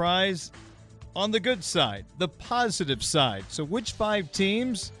year? Surprise on the good side, the positive side. So which 5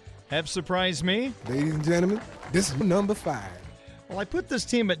 teams have surprised me? Ladies and gentlemen, this is number 5. Well, I put this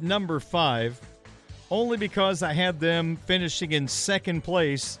team at number 5 only because I had them finishing in second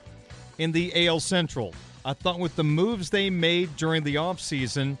place in the AL Central. I thought with the moves they made during the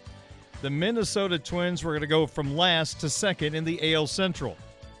offseason, the Minnesota Twins were going to go from last to second in the AL Central.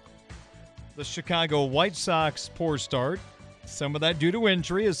 The Chicago White Sox poor start, some of that due to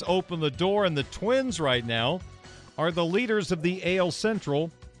injury, has opened the door, and the Twins right now are the leaders of the AL Central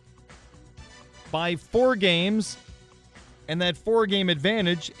by 4 games, and that 4-game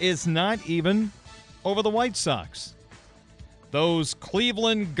advantage is not even over the White Sox. Those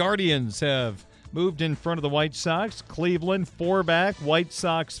Cleveland Guardians have moved in front of the White Sox. Cleveland 4 back, White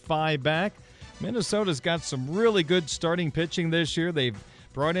Sox 5 back. Minnesota's got some really good starting pitching this year. They've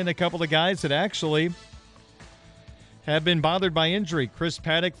brought in a couple of guys that actually have been bothered by injury. Chris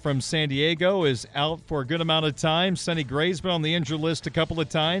Paddock from San Diego is out for a good amount of time. Sonny Gray's been on the injured list a couple of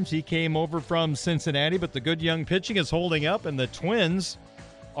times. He came over from Cincinnati, but the good young pitching is holding up, and the Twins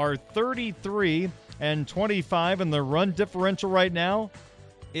are 33-25, and the run differential right now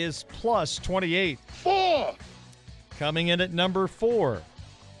is plus 28. 4. Coming in at number 4.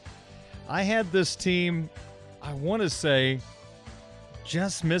 I had this team, I want to say,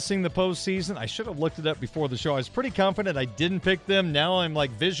 just missing the postseason. I should have looked it up before the show. I was pretty confident I didn't pick them. Now I'm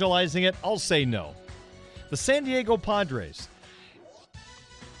like visualizing it. I'll say no. The San Diego Padres.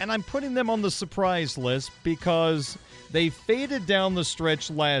 And I'm putting them on the surprise list because they faded down the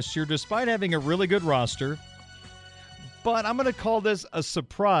stretch last year despite having a really good roster. But I'm going to call this a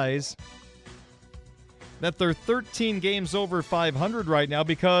surprise that they're 13 games over 500 right now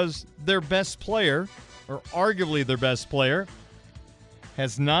because their best player, or arguably their best player,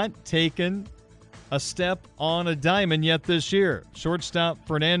 has not taken a step on a diamond yet this year. Shortstop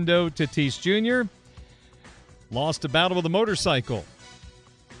Fernando Tatis Jr. lost a battle with a motorcycle.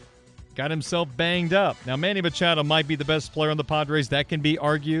 Got himself banged up. Now, Manny Machado might be the best player on the Padres. That can be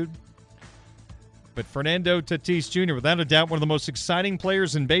argued. But Fernando Tatis Jr., without a doubt, one of the most exciting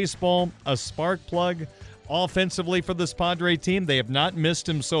players in baseball, a spark plug offensively for this Padre team. They have not missed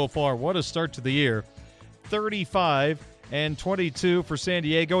him so far. What a start to the year. 35-22 for San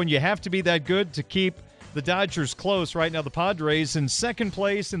Diego, and you have to be that good to keep the Dodgers close. Right now, the Padres in second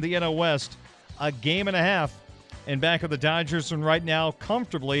place in the NL West, a game and a half, and back of the Dodgers, and right now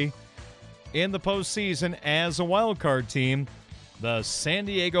comfortably in the postseason as a wild card team, the San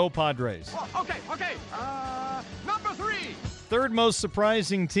Diego Padres. Okay. Number 3. Third most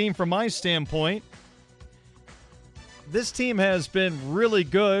surprising team from my standpoint. This team has been really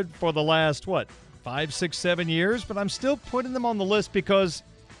good for the last, 5, 6, 7 years, but I'm still putting them on the list because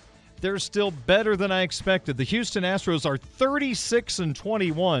they're still better than I expected. The Houston Astros are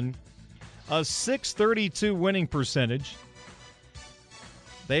 36-21, a .632 winning percentage.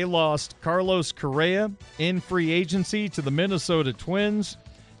 They lost Carlos Correa in free agency to the Minnesota Twins.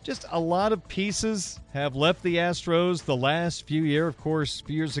 Just a lot of pieces have left the Astros the last few years. Of course, a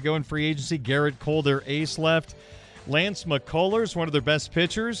few years ago in free agency, Garrett Cole, their ace, left. Lance McCullers, one of their best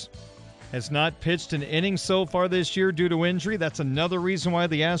pitchers, has not pitched an inning so far this year due to injury. That's another reason why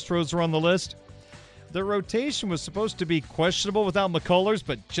the Astros are on the list. The rotation was supposed to be questionable without McCullers,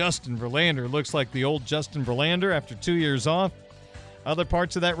 but Justin Verlander looks like the old Justin Verlander after 2 years off. Other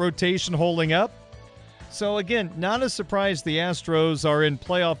parts of that rotation holding up. So again, not a surprise the Astros are in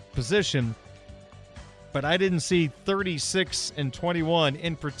playoff position, but I didn't see 36-21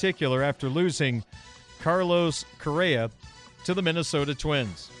 in particular after losing Carlos Correa to the Minnesota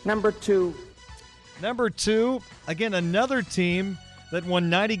Twins. Number 2, again, another team that won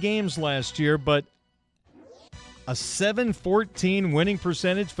 90 games last year, but a .714 winning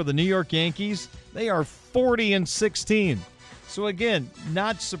percentage for the New York Yankees. They are 40-16. So again,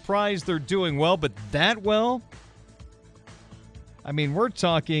 not surprised they're doing well, but that well? I mean, we're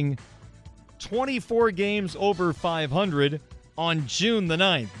talking 24 games over 500 on June the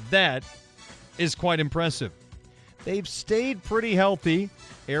 9th. That is quite impressive. They've stayed pretty healthy.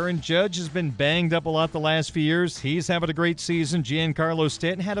 Aaron Judge has been banged up a lot the last few years. He's having a great season. Giancarlo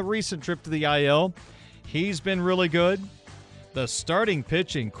Stanton had a recent trip to the IL. He's been really good. The starting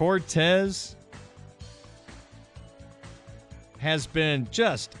pitching, Cortez, has been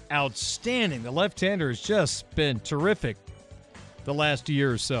just outstanding. The left-hander has just been terrific the last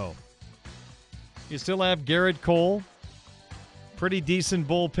year or so. You still have Garrett Cole, pretty decent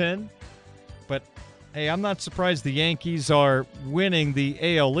bullpen. But, hey, I'm not surprised the Yankees are winning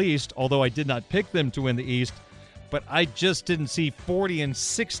the AL East, although I did not pick them to win the East. But I just didn't see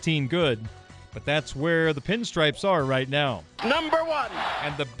 40-16 good. But that's where the pinstripes are right now. Number 1.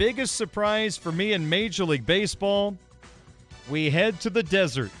 And the biggest surprise for me in Major League Baseball, we head to the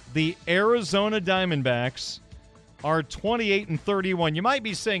desert. The Arizona Diamondbacks are 28-31. You might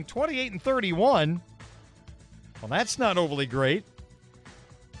be saying 28-31. Well, that's not overly great.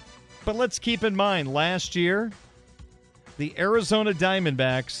 But let's keep in mind, last year, the Arizona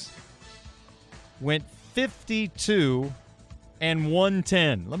Diamondbacks went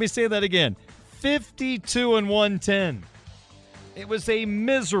 52-110. Let me say that again. 52-110. It was a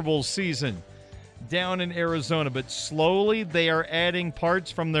miserable season down in Arizona, but slowly they are adding parts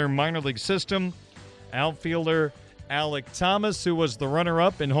from their minor league system. Outfielder Alec Thomas, who was the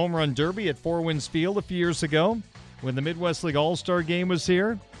runner-up in Home Run Derby at Four Winds Field a few years ago when the Midwest League All-Star Game was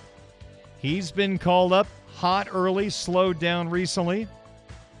here. He's been called up hot early, slowed down recently.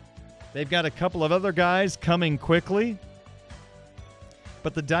 They've got a couple of other guys coming quickly.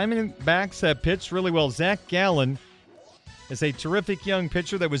 But the Diamondbacks have pitched really well. Zach Gallen is a terrific young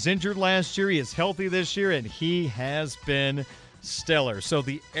pitcher that was injured last year. He is healthy this year, and he has been stellar. So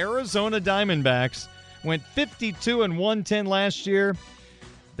the Arizona Diamondbacks went 52-110 last year.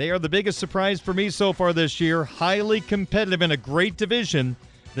 They are the biggest surprise for me so far this year. Highly competitive in a great division.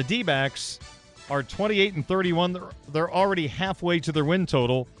 The D-backs are 28-31. They're already halfway to their win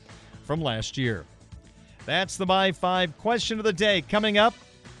total from last year. That's the My 5 question of the day. Coming up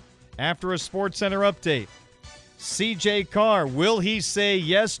after a SportsCenter update. C.J. Carr, will he say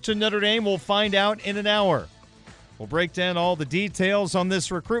yes to Notre Dame? We'll find out in an hour. We'll break down all the details on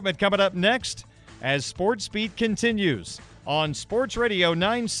this recruitment coming up next as Sports Beat continues on Sports Radio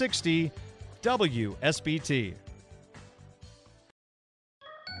 960 WSBT.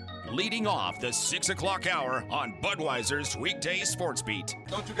 Leading off the 6 o'clock hour on Budweiser's weekday Sports Beat.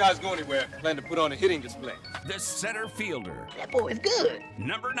 Don't you guys go anywhere. Plan to put on a hitting display. The center fielder. That boy is good.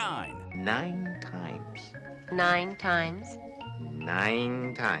 Number 9. 9 times. 9 times.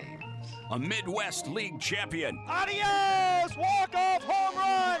 9 times. A Midwest League champion. Adios! Walk-off home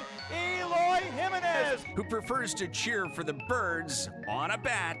run! Eloy Jimenez! Who prefers to cheer for the Birds on a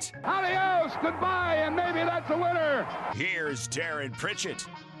bat. Adios! Goodbye, and maybe that's a winner! Here's Darren Pritchett.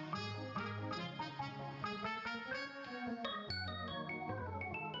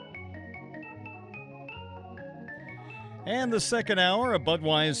 And the second hour of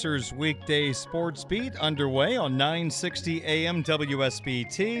Budweiser's weekday Sports Beat underway on 960 AM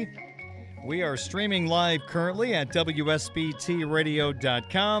WSBT. We are streaming live currently at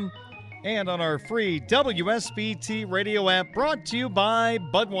WSBTradio.com and on our free WSBT radio app, brought to you by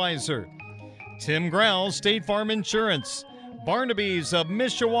Budweiser, Tim Growl, State Farm Insurance, Barnaby's of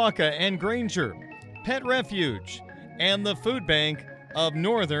Mishawaka and Granger, Pet Refuge, and the Food Bank of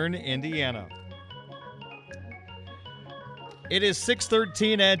Northern Indiana. It is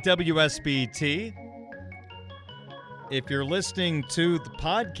 6:13 at WSBT. If you're listening to the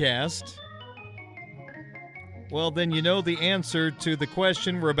podcast, well, then you know the answer to the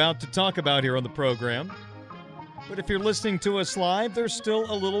question we're about to talk about here on the program. But if you're listening to us live, there's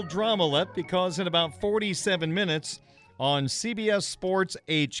still a little drama left because in about 47 minutes on CBS Sports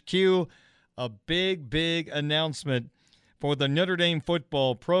HQ, a big announcement for the Notre Dame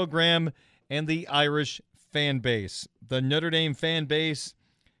football program and the Irish fan base. The Notre Dame fan base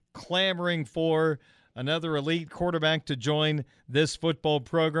clamoring for another elite quarterback to join this football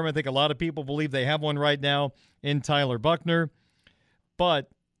program. I think a lot of people believe they have one right now in Tyler Buchner.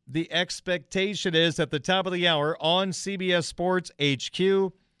 But the expectation is at the top of the hour on CBS Sports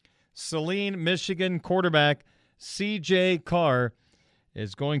HQ, Saline, Michigan quarterback C.J. Carr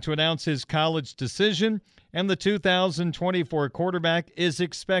is going to announce his college decision, and the 2024 quarterback is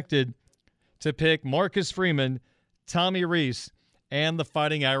expected to pick Marcus Freeman, Tommy Rees, and the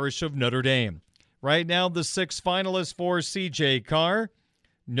Fighting Irish of Notre Dame. Right now, the 6 finalists for C.J. Carr: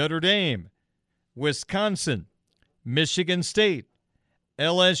 Notre Dame, Wisconsin, Michigan State,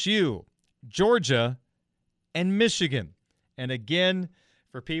 LSU, Georgia, and Michigan. And again,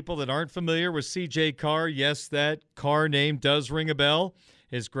 for people that aren't familiar with C.J. Carr, yes, that Carr name does ring a bell.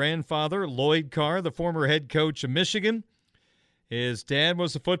 His grandfather, Lloyd Carr, the former head coach of Michigan. His dad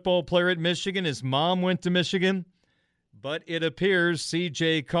was a football player at Michigan. His mom went to Michigan. But it appears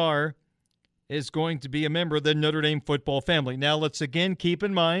C.J. Carr is going to be a member of the Notre Dame football family. Now, let's again keep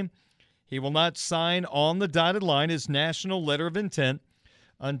in mind, he will not sign on the dotted line his national letter of intent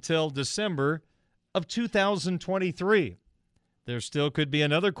until December of 2023. There still could be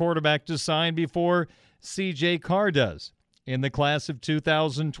another quarterback to sign before C.J. Carr does in the class of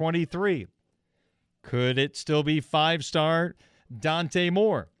 2023. Could it still be 5-star Dante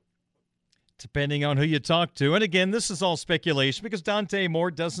Moore? Depending on who you talk to. And again, this is all speculation because Dante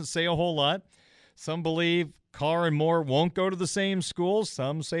Moore doesn't say a whole lot. Some believe Carr and Moore won't go to the same school.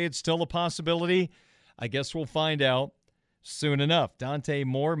 Some say it's still a possibility. I guess we'll find out soon enough. Dante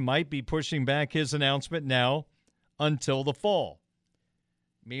Moore might be pushing back his announcement now until the fall.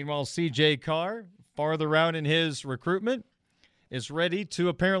 Meanwhile, C.J. Carr, farther out in his recruitment, is ready to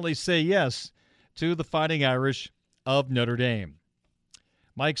apparently say yes to the Fighting Irish of Notre Dame.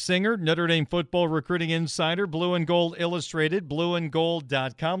 Mike Singer, Notre Dame football recruiting insider, Blue and Gold Illustrated,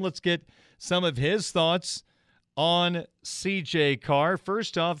 blueandgold.com. Let's get some of his thoughts on C.J. Carr.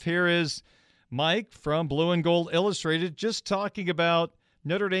 First off, here is Mike from Blue and Gold Illustrated just talking about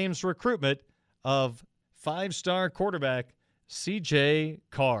Notre Dame's recruitment of 5-star quarterback C.J.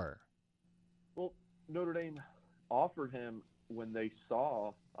 Carr. Well, Notre Dame offered him when they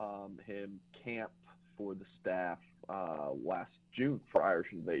saw him camp for the staff last June for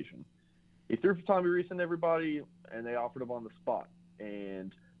Irish Invasion. He threw for Tommy Rees and everybody, and they offered him on the spot.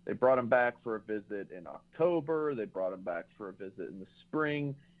 And they brought him back for a visit in October. They brought him back for a visit in the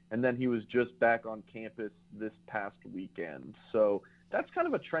spring. And then he was just back on campus this past weekend. So that's kind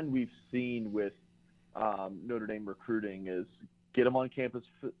of a trend we've seen with Notre Dame recruiting is get him on campus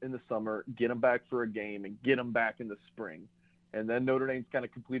in the summer, get him back for a game, and get him back in the spring. And then Notre Dame's kind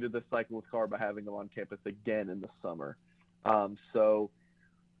of completed this cycle with Carr by having him on campus again in the summer. So,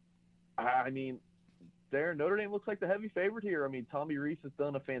 I mean, Notre Dame looks like the heavy favorite here. I mean, Tommy Rees has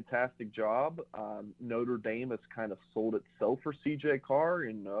done a fantastic job. Notre Dame has kind of sold itself for C.J. Carr,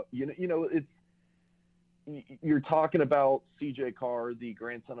 and you know, you're talking about C.J. Carr, the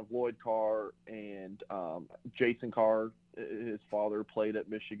grandson of Lloyd Carr, and Jason Carr. His father played at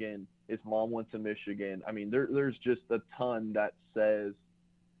Michigan. His mom went to Michigan. I mean, there's just a ton that says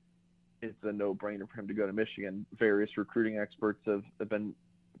it's a no-brainer for him to go to Michigan. Various recruiting experts have been,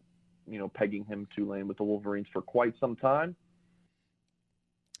 pegging him to land with the Wolverines for quite some time.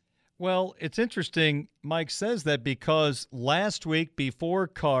 Well, it's interesting. Mike says that because last week, before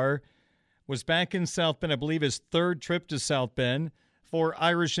Carr was back in South Bend, I believe his third trip to South Bend for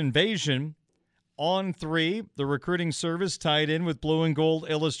Irish Invasion, On 3, the recruiting service tied in with Blue and Gold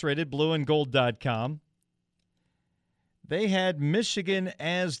Illustrated, blueandgold.com. They had Michigan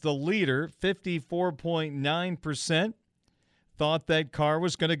as the leader, 54.9%. Thought that Carr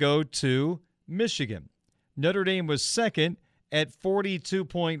was going to go to Michigan. Notre Dame was second at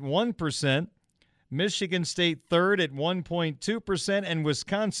 42.1%. Michigan State third at 1.2%, and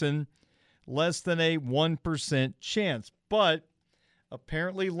Wisconsin less than a 1% chance. But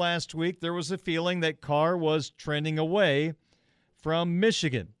apparently last week there was a feeling that Carr was trending away from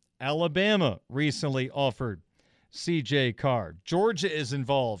Michigan. Alabama recently offered C.J. Carr. Georgia is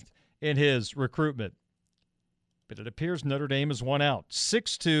involved in his recruitment. But it appears Notre Dame has won out.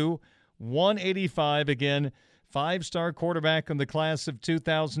 6'2", 185 again. Five-star quarterback in the class of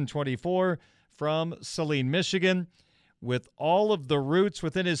 2024 from Saline, Michigan, with all of the roots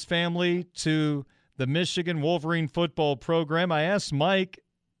within his family to the Michigan Wolverine football program. I asked Mike,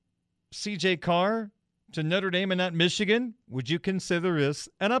 C.J. Carr to Notre Dame and not Michigan, would you consider this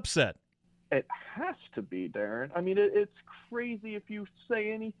an upset? It has to be, Darren. I mean, it's crazy if you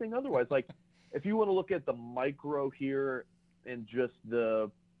say anything otherwise. Like, if you want to look at the micro here and just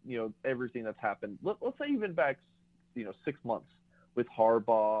the, everything that's happened, let's say even back, 6 months with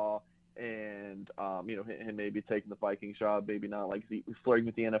Harbaugh and, him maybe taking the Vikings job, maybe not, like flirting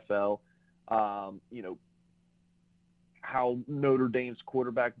with the NFL, how Notre Dame's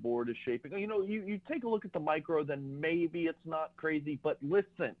quarterback board is shaping. You take a look at the micro, then maybe it's not crazy, but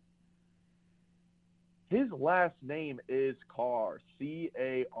listen, his last name is Carr,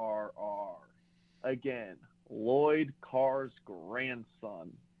 C-A-R-R. Again, Lloyd Carr's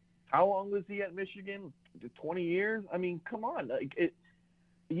grandson. How long was he at Michigan? 20 years? I mean, come on.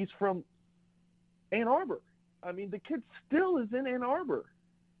 He's from Ann Arbor. I mean, the kid still is in Ann Arbor.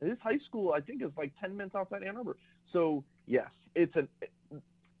 His high school, I think, is like 10 minutes outside Ann Arbor. So, yes, it's an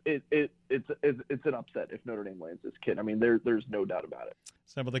upset if Notre Dame lands this kid. I mean, there's no doubt about it.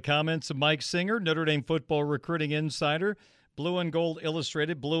 Some of the comments of Mike Singer, Notre Dame football recruiting insider, Blue and Gold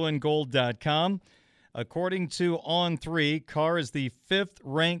Illustrated, blueandgold.com. According to On 3, Carr is the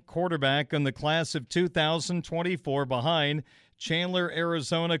fifth-ranked quarterback in the class of 2024 behind Chandler,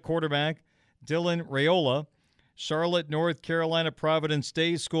 Arizona quarterback Dylan Raiola, Charlotte, North Carolina Providence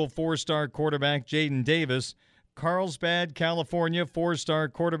Day School four-star quarterback Jaden Davis, Carlsbad, California four-star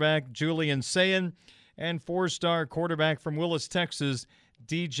quarterback Julian Sayin, and four-star quarterback from Willis, Texas,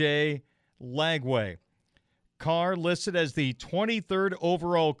 DJ Lagway. Carr listed as the 23rd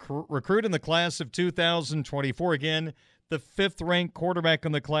overall recruit in the class of 2024. Again, the fifth-ranked quarterback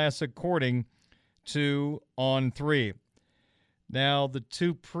in the class according to On 3. Now, the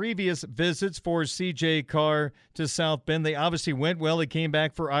two previous visits for C.J. Carr to South Bend, they obviously went well. He came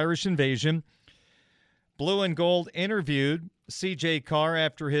back for Irish Invasion. Blue and Gold interviewed C.J. Carr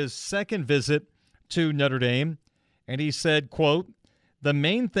after his second visit to Notre Dame, and he said, quote, "The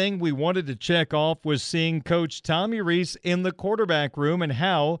main thing we wanted to check off was seeing Coach Tommy Rees in the quarterback room and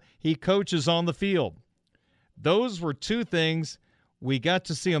how he coaches on the field. Those were two things we got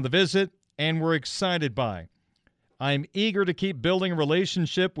to see on the visit and were excited by. I'm eager to keep building a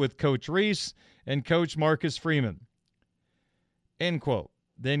relationship with Coach Rees and Coach Marcus Freeman." End quote.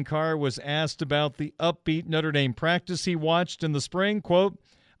 Then Carr was asked about the upbeat Notre Dame practice he watched in the spring. Quote,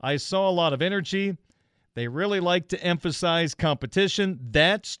 "I saw a lot of energy. They really like to emphasize competition.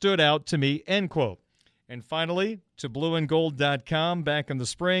 That stood out to me," end quote. And finally, to blueandgold.com, back in the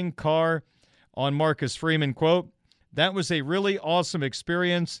spring, Carr on Marcus Freeman, quote, "That was a really awesome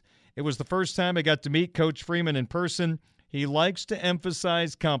experience. It was the first time I got to meet Coach Freeman in person. He likes to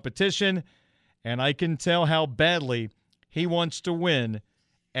emphasize competition, and I can tell how badly he wants to win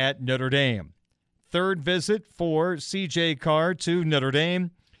at Notre Dame." Third visit for C.J. Carr to Notre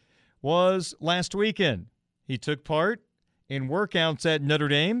Dame was last weekend. He took part in workouts at Notre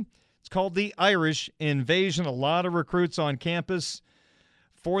Dame. It's called the Irish Invasion. A lot of recruits on campus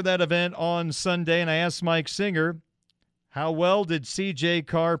for that event on Sunday. And I asked Mike Singer, how well did C.J.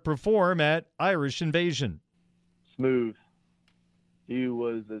 Carr perform at Irish Invasion? Smooth. He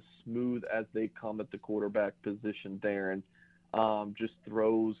was as smooth as they come at the quarterback position, Darren. Just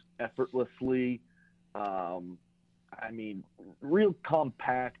throws effortlessly. I mean, real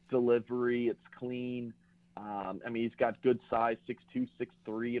compact delivery. It's clean. I mean, he's got good size, 6'2",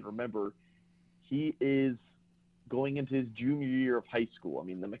 6'3", and remember, he is going into his junior year of high school. I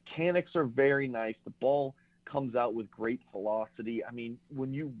mean, the mechanics are very nice. The ball comes out with great velocity. I mean,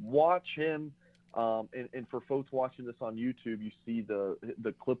 when you watch him, and for folks watching this on YouTube, you see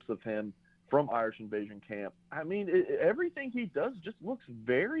the clips of him from Irish Invasion Camp. I mean, everything he does just looks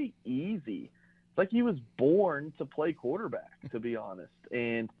very easy. It's like he was born to play quarterback, to be honest.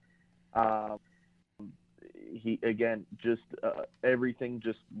 And he, again, just everything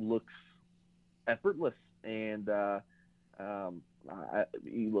just looks effortless. And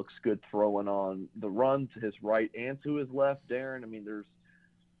he looks good throwing on the run to his right and to his left, Darren.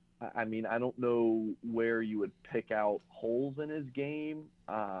 I mean, I don't know where you would pick out holes in his game.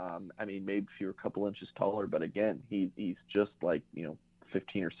 I mean, maybe if you're a couple inches taller, but again, he's just like,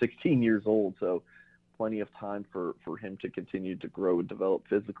 15 or 16 years old. So plenty of time for him to continue to grow and develop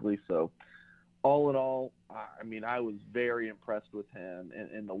physically. So all in all, I mean, I was very impressed with him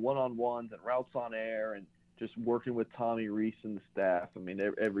and the one-on-ones and routes on air and just working with Tommy Rees and the staff. I mean,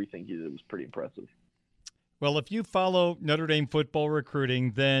 everything he did was pretty impressive. Well, if you follow Notre Dame football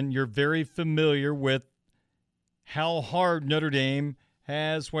recruiting, then you're very familiar with how hard Notre Dame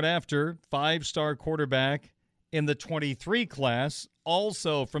has went after five-star quarterback in the 23 class,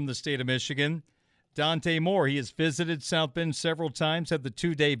 also from the state of Michigan, Dante Moore. He has visited South Bend several times, had the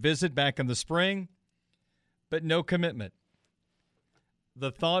 2-day visit back in the spring, but no commitment.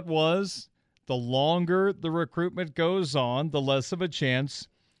 The thought was the longer the recruitment goes on, the less of a chance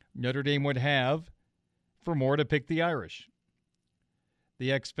Notre Dame would have for Moore to pick the Irish.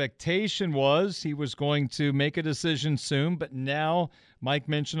 The expectation was he was going to make a decision soon, but now, Mike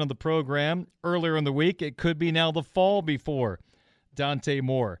mentioned on the program earlier in the week, it could be now the fall before Dante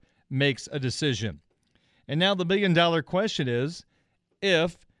Moore makes a decision. And now the million-dollar question is,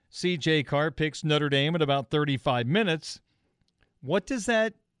 if C.J. Carr picks Notre Dame in about 35 minutes, what does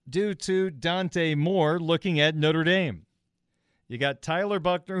that do to Dante Moore looking at Notre Dame? You got Tyler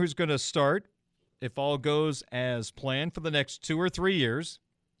Buchner, who's going to start, if all goes as planned, for the next 2 or 3 years.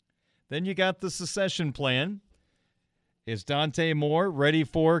 Then you got the succession plan. Is Dante Moore ready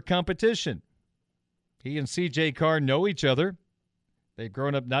for competition? He and C.J. Carr know each other. They've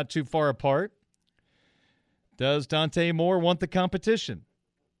grown up not too far apart. Does Dante Moore want the competition?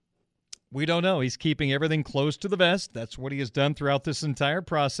 We don't know. He's keeping everything close to the vest. That's what he has done throughout this entire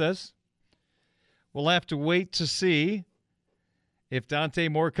process. We'll have to wait to see if Dante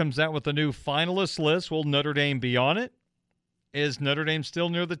Moore comes out with a new finalist list. Will Notre Dame be on it? Is Notre Dame still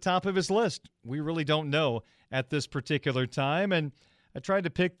near the top of his list? We really don't know at this particular time. And I tried to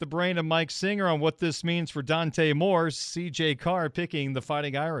pick the brain of Mike Singer on what this means for Dante Moore, C.J. Carr picking the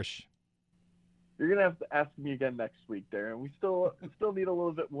Fighting Irish. You're going to have to ask me again next week, Darren. We still need a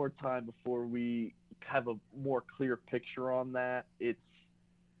little bit more time before we have a more clear picture on that.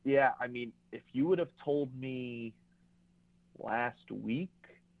 I mean, if you would have told me last week,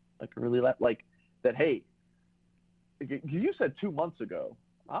 that, hey, you said 2 months ago.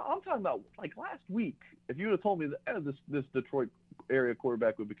 I'm talking about like last week. If you would have told me that this Detroit area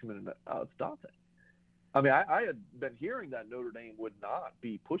quarterback would be coming in, it's Dante. I mean, I had been hearing that Notre Dame would not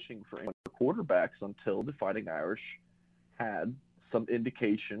be pushing for any quarterbacks until the Fighting Irish had some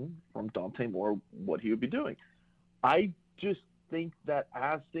indication from Dante Moore what he would be doing. I just think that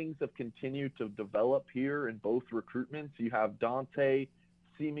as things have continued to develop here in both recruitments, you have Dante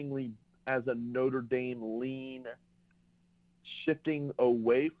seemingly as a Notre Dame lean, shifting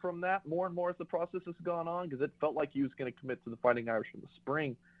away from that more and more as the process has gone on, because it felt like he was going to commit to the Fighting Irish in the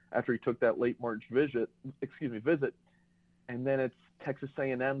spring after he took that late March visit. And then it's Texas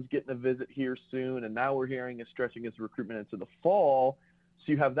A&M's getting a visit here soon, and now we're hearing is stretching his recruitment into the fall.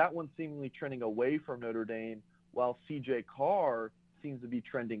 So you have that one seemingly trending away from Notre Dame, while C.J. Carr seems to be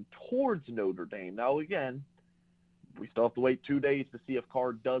trending towards Notre Dame. Now, again, we still have to wait 2 days to see if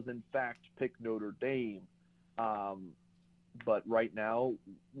Carr does, in fact, pick Notre Dame. But right now,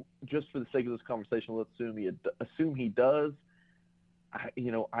 just for the sake of this conversation, let's assume he does.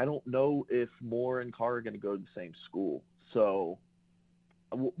 I don't know if Moore and Carr are going to go to the same school. So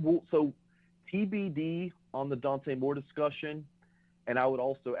TBD on the Dante Moore discussion, and I would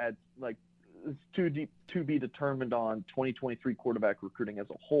also add, it's to be determined on 2023 quarterback recruiting as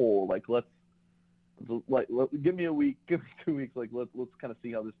a whole. Give me a week, give me 2 weeks. Let's kind of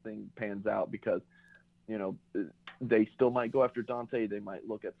see how this thing pans out, because they still might go after Dante. They might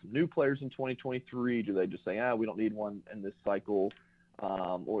look at some new players in 2023. Do they just say, we don't need one in this cycle,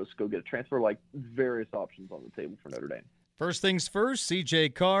 or let's go get a transfer? Various options on the table for Notre Dame. First things first,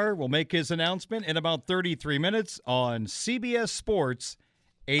 CJ Carr will make his announcement in about 33 minutes on CBS Sports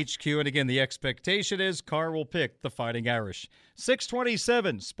HQ. And again, the expectation is Carr will pick the Fighting Irish.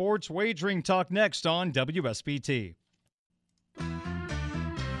 627, Sports Wagering Talk next on WSBT.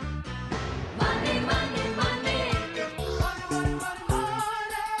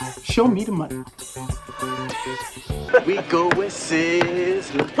 Show me the money. We go with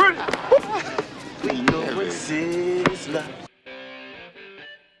Sizzler. We go with Sizzler.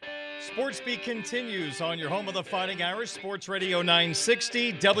 SportsBeat continues on your home of the Fighting Irish, Sports Radio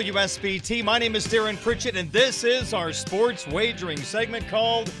 960 WSBT. My name is Darren Pritchett, and this is our sports wagering segment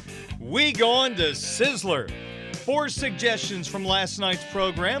called We Going to Sizzler. 4 suggestions from last night's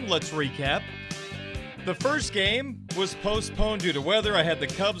program. Let's recap. The first game was postponed due to weather. I had the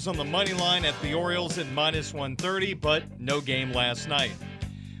Cubs on the money line at the Orioles at -130, but no game last night.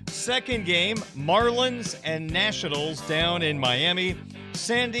 Second game, Marlins and Nationals down in Miami.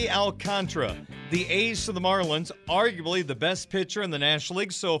 Sandy Alcantara, the ace of the Marlins, arguably the best pitcher in the National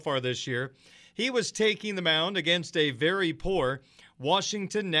League so far this year. He was taking the mound against a very poor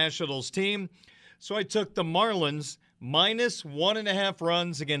Washington Nationals team. So I took the Marlins -1.5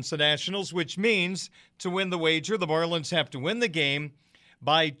 runs against the Nationals, which means to win the wager, the Marlins have to win the game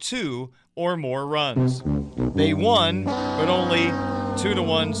by 2 or more runs. They won, but only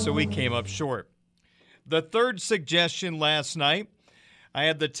 2-1, so we came up short. The third suggestion last night, I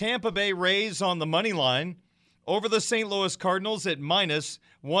had the Tampa Bay Rays on the money line over the St. Louis Cardinals at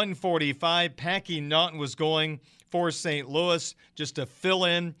 -145. Packy Naughton was going for St. Louis just to fill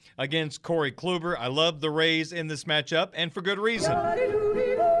in against Corey Kluber. I love the Rays in this matchup, and for good reason.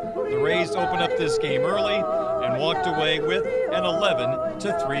 The Rays opened up this game early and walked away with an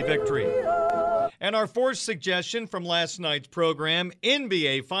 11-3 victory. And our fourth suggestion from last night's program,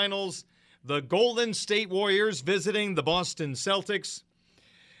 NBA Finals, the Golden State Warriors visiting the Boston Celtics.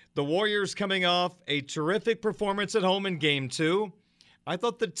 The Warriors coming off a terrific performance at home in Game 2. I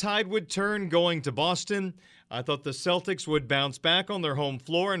thought the tide would turn going to Boston. I thought the Celtics would bounce back on their home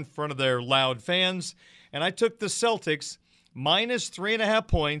floor in front of their loud fans. And I took the Celtics -3.5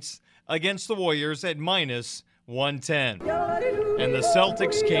 points against the Warriors at -110. And the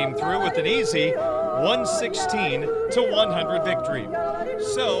Celtics came through with an easy 116-100 victory.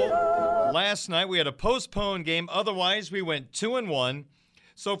 So last night we had a postponed game. Otherwise, we went 2-1.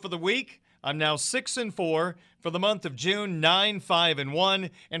 So for the week, I'm now 6-4. For the month of June, 9-5-1.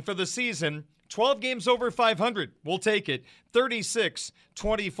 And for the season, 12 games over 500. We'll take it.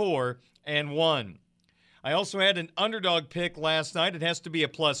 36-24-1. I also had an underdog pick last night. It has to be a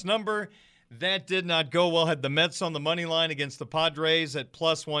plus number. That did not go well. Had the Mets on the money line against the Padres at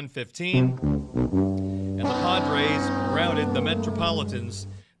 +115. And the Padres routed the Metropolitans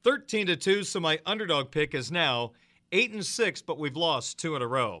 13-2. So my underdog pick is now 8-6, but we've lost 2 in a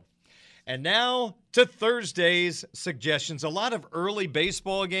row. And now to Thursday's suggestions. A lot of early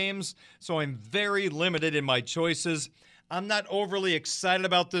baseball games, so I'm very limited in my choices. I'm not overly excited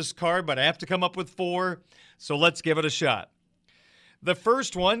about this card, but I have to come up with 4, so let's give it a shot. The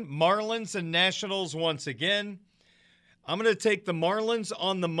first one, Marlins and Nationals once again. I'm going to take the Marlins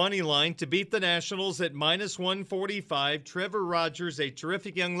on the money line to beat the Nationals at -145. Trevor Rogers, a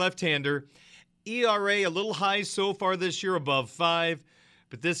terrific young left-hander. ERA a little high so far this year, above 5.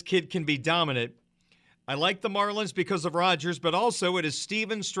 But this kid can be dominant. I like the Marlins because of Rogers, but also it is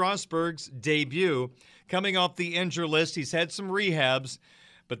Steven Strasburg's debut coming off the injury list. He's had some rehabs,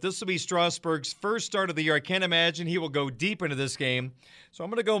 but this will be Strasburg's first start of the year. I can't imagine he will go deep into this game. So I'm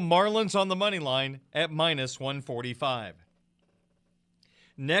going to go Marlins on the money line at -145.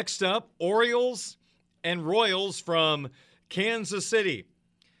 Next up, Orioles and Royals from Kansas City.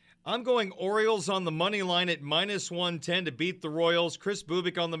 I'm going Orioles on the money line at -110 to beat the Royals. Chris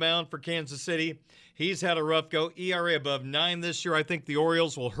Bubik on the mound for Kansas City. He's had a rough go. ERA above 9 this year. I think the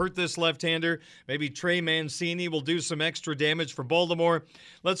Orioles will hurt this left-hander. Maybe Trey Mancini will do some extra damage for Baltimore.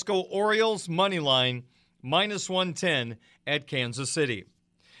 Let's go Orioles money line -110 at Kansas City.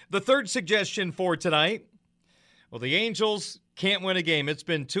 The third suggestion for tonight, well, the Angels can't win a game. It's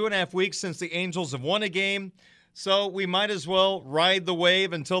been 2.5 weeks since the Angels have won a game. So we might as well ride the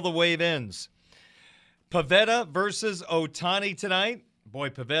wave until the wave ends. Pivetta versus Ohtani tonight. Boy,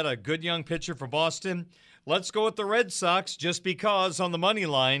 Pivetta, good young pitcher for Boston. Let's go with the Red Sox just because on the money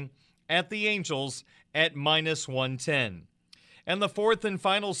line at the Angels at -110. And the fourth and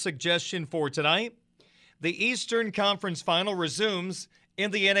final suggestion for tonight, the Eastern Conference Final resumes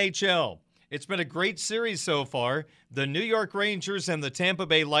in the NHL. It's been a great series so far. The New York Rangers and the Tampa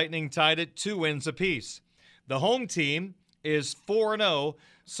Bay Lightning tied at 2 wins apiece. The home team is 4-0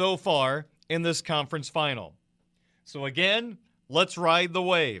 so far in this conference final. So again, let's ride the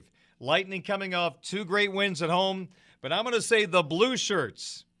wave. Lightning coming off 2 great wins at home, but I'm going to say the Blue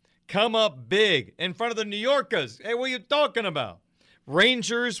Shirts come up big in front of the New Yorkers. Hey, what are you talking about?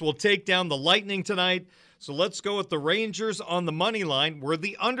 Rangers will take down the Lightning tonight. So let's go with the Rangers on the money line. We're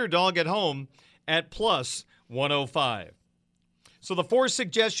the underdog at home at plus 105. So the 4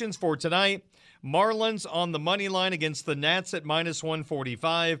 suggestions for tonight: Marlins on the money line against the Nats at minus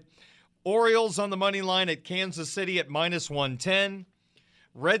 145. Orioles on the money line at Kansas City at minus 110.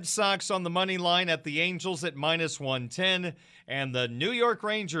 Red Sox on the money line at the Angels at minus 110. And the New York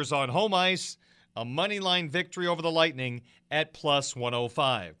Rangers on home ice, a money line victory over the Lightning at plus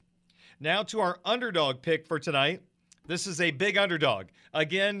 105. Now to our underdog pick for tonight. This is a big underdog.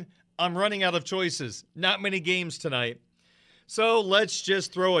 Again, I'm running out of choices. Not many games tonight. So let's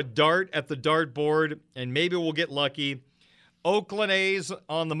just throw a dart at the dartboard, and maybe we'll get lucky. Oakland A's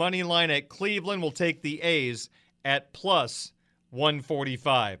on the money line at Cleveland will take the A's at plus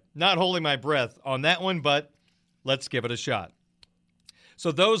 145. Not holding my breath on that one, but let's give it a shot.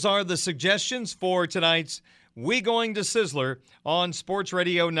 So those are the suggestions for tonight's We Going to Sizzler on Sports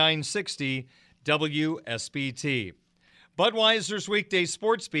Radio 960 WSBT. Budweiser's Weekday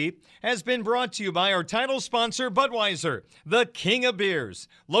Sports Beat has been brought to you by our title sponsor, Budweiser, the king of beers.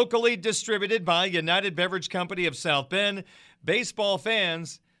 Locally distributed by United Beverage Company of South Bend. Baseball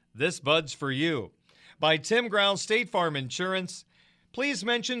fans, this Bud's for you. By Tim Growl State Farm Insurance. Please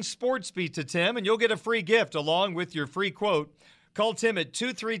mention Sports Beat to Tim, and you'll get a free gift along with your free quote. Call Tim at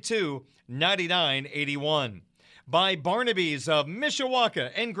 232-9981. By Barnaby's of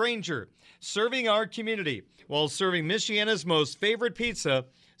Mishawaka and Granger, serving our community while serving Michiana's most favorite pizza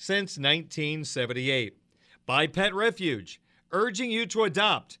since 1978. By Pet Refuge, urging you to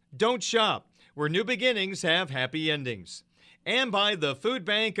adopt, don't shop, where new beginnings have happy endings. And by the Food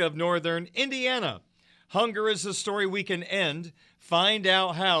Bank of Northern Indiana. Hunger is a story we can end. Find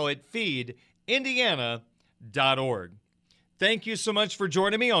out how at feedindiana.org. Thank you so much for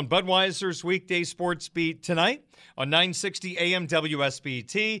joining me on Budweiser's Weekday Sports Beat tonight on 960 AM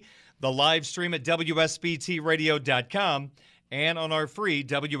WSBT, the live stream at WSBTradio.com, and on our free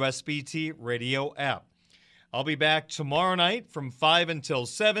WSBT radio app. I'll be back tomorrow night from 5 until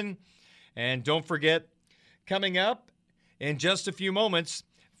 7. And don't forget, coming up in just a few moments,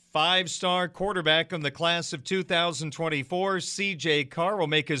 5-star quarterback in the class of 2024, C.J. Carr, will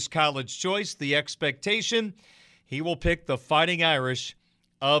make his college choice. The expectation, he will pick the Fighting Irish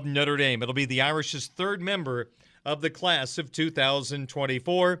of Notre Dame. It'll be the Irish's 3rd member of the class of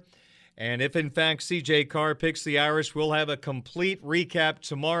 2024. And if, in fact, C.J. Carr picks the Irish, we'll have a complete recap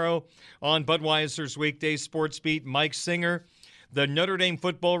tomorrow on Budweiser's Weekday Sports Beat. Mike Singer, the Notre Dame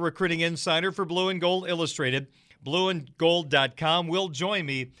football recruiting insider for Blue and Gold Illustrated, blueandgold.com, will join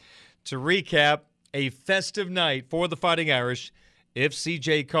me to recap a festive night for the Fighting Irish if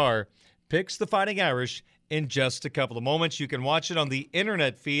C.J. Carr picks the Fighting Irish in just a couple of moments. You can watch it on the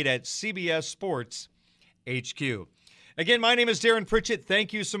internet feed at CBS Sports HQ. Again, my name is Darren Pritchett.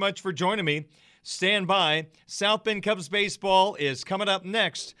 Thank you so much for joining me. Stand by. South Bend Cubs baseball is coming up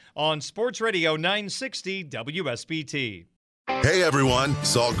next on Sports Radio 960 WSBT. Hey everyone,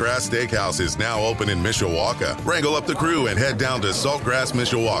 Saltgrass Steakhouse is now open in Mishawaka. Wrangle up the crew and head down to Saltgrass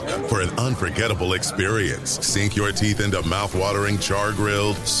Mishawaka for an unforgettable experience. Sink your teeth into mouth-watering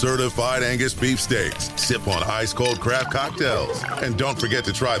char-grilled, certified Angus beef steaks. Sip on ice-cold craft cocktails. And don't forget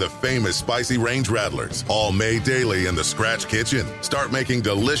to try the famous spicy range rattlers, all made daily in the Scratch Kitchen. Start making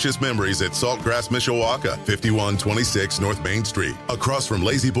delicious memories at Saltgrass Mishawaka, 5126 North Main Street, across from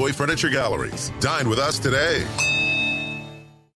Lazy Boy Furniture Galleries. Dine with us today.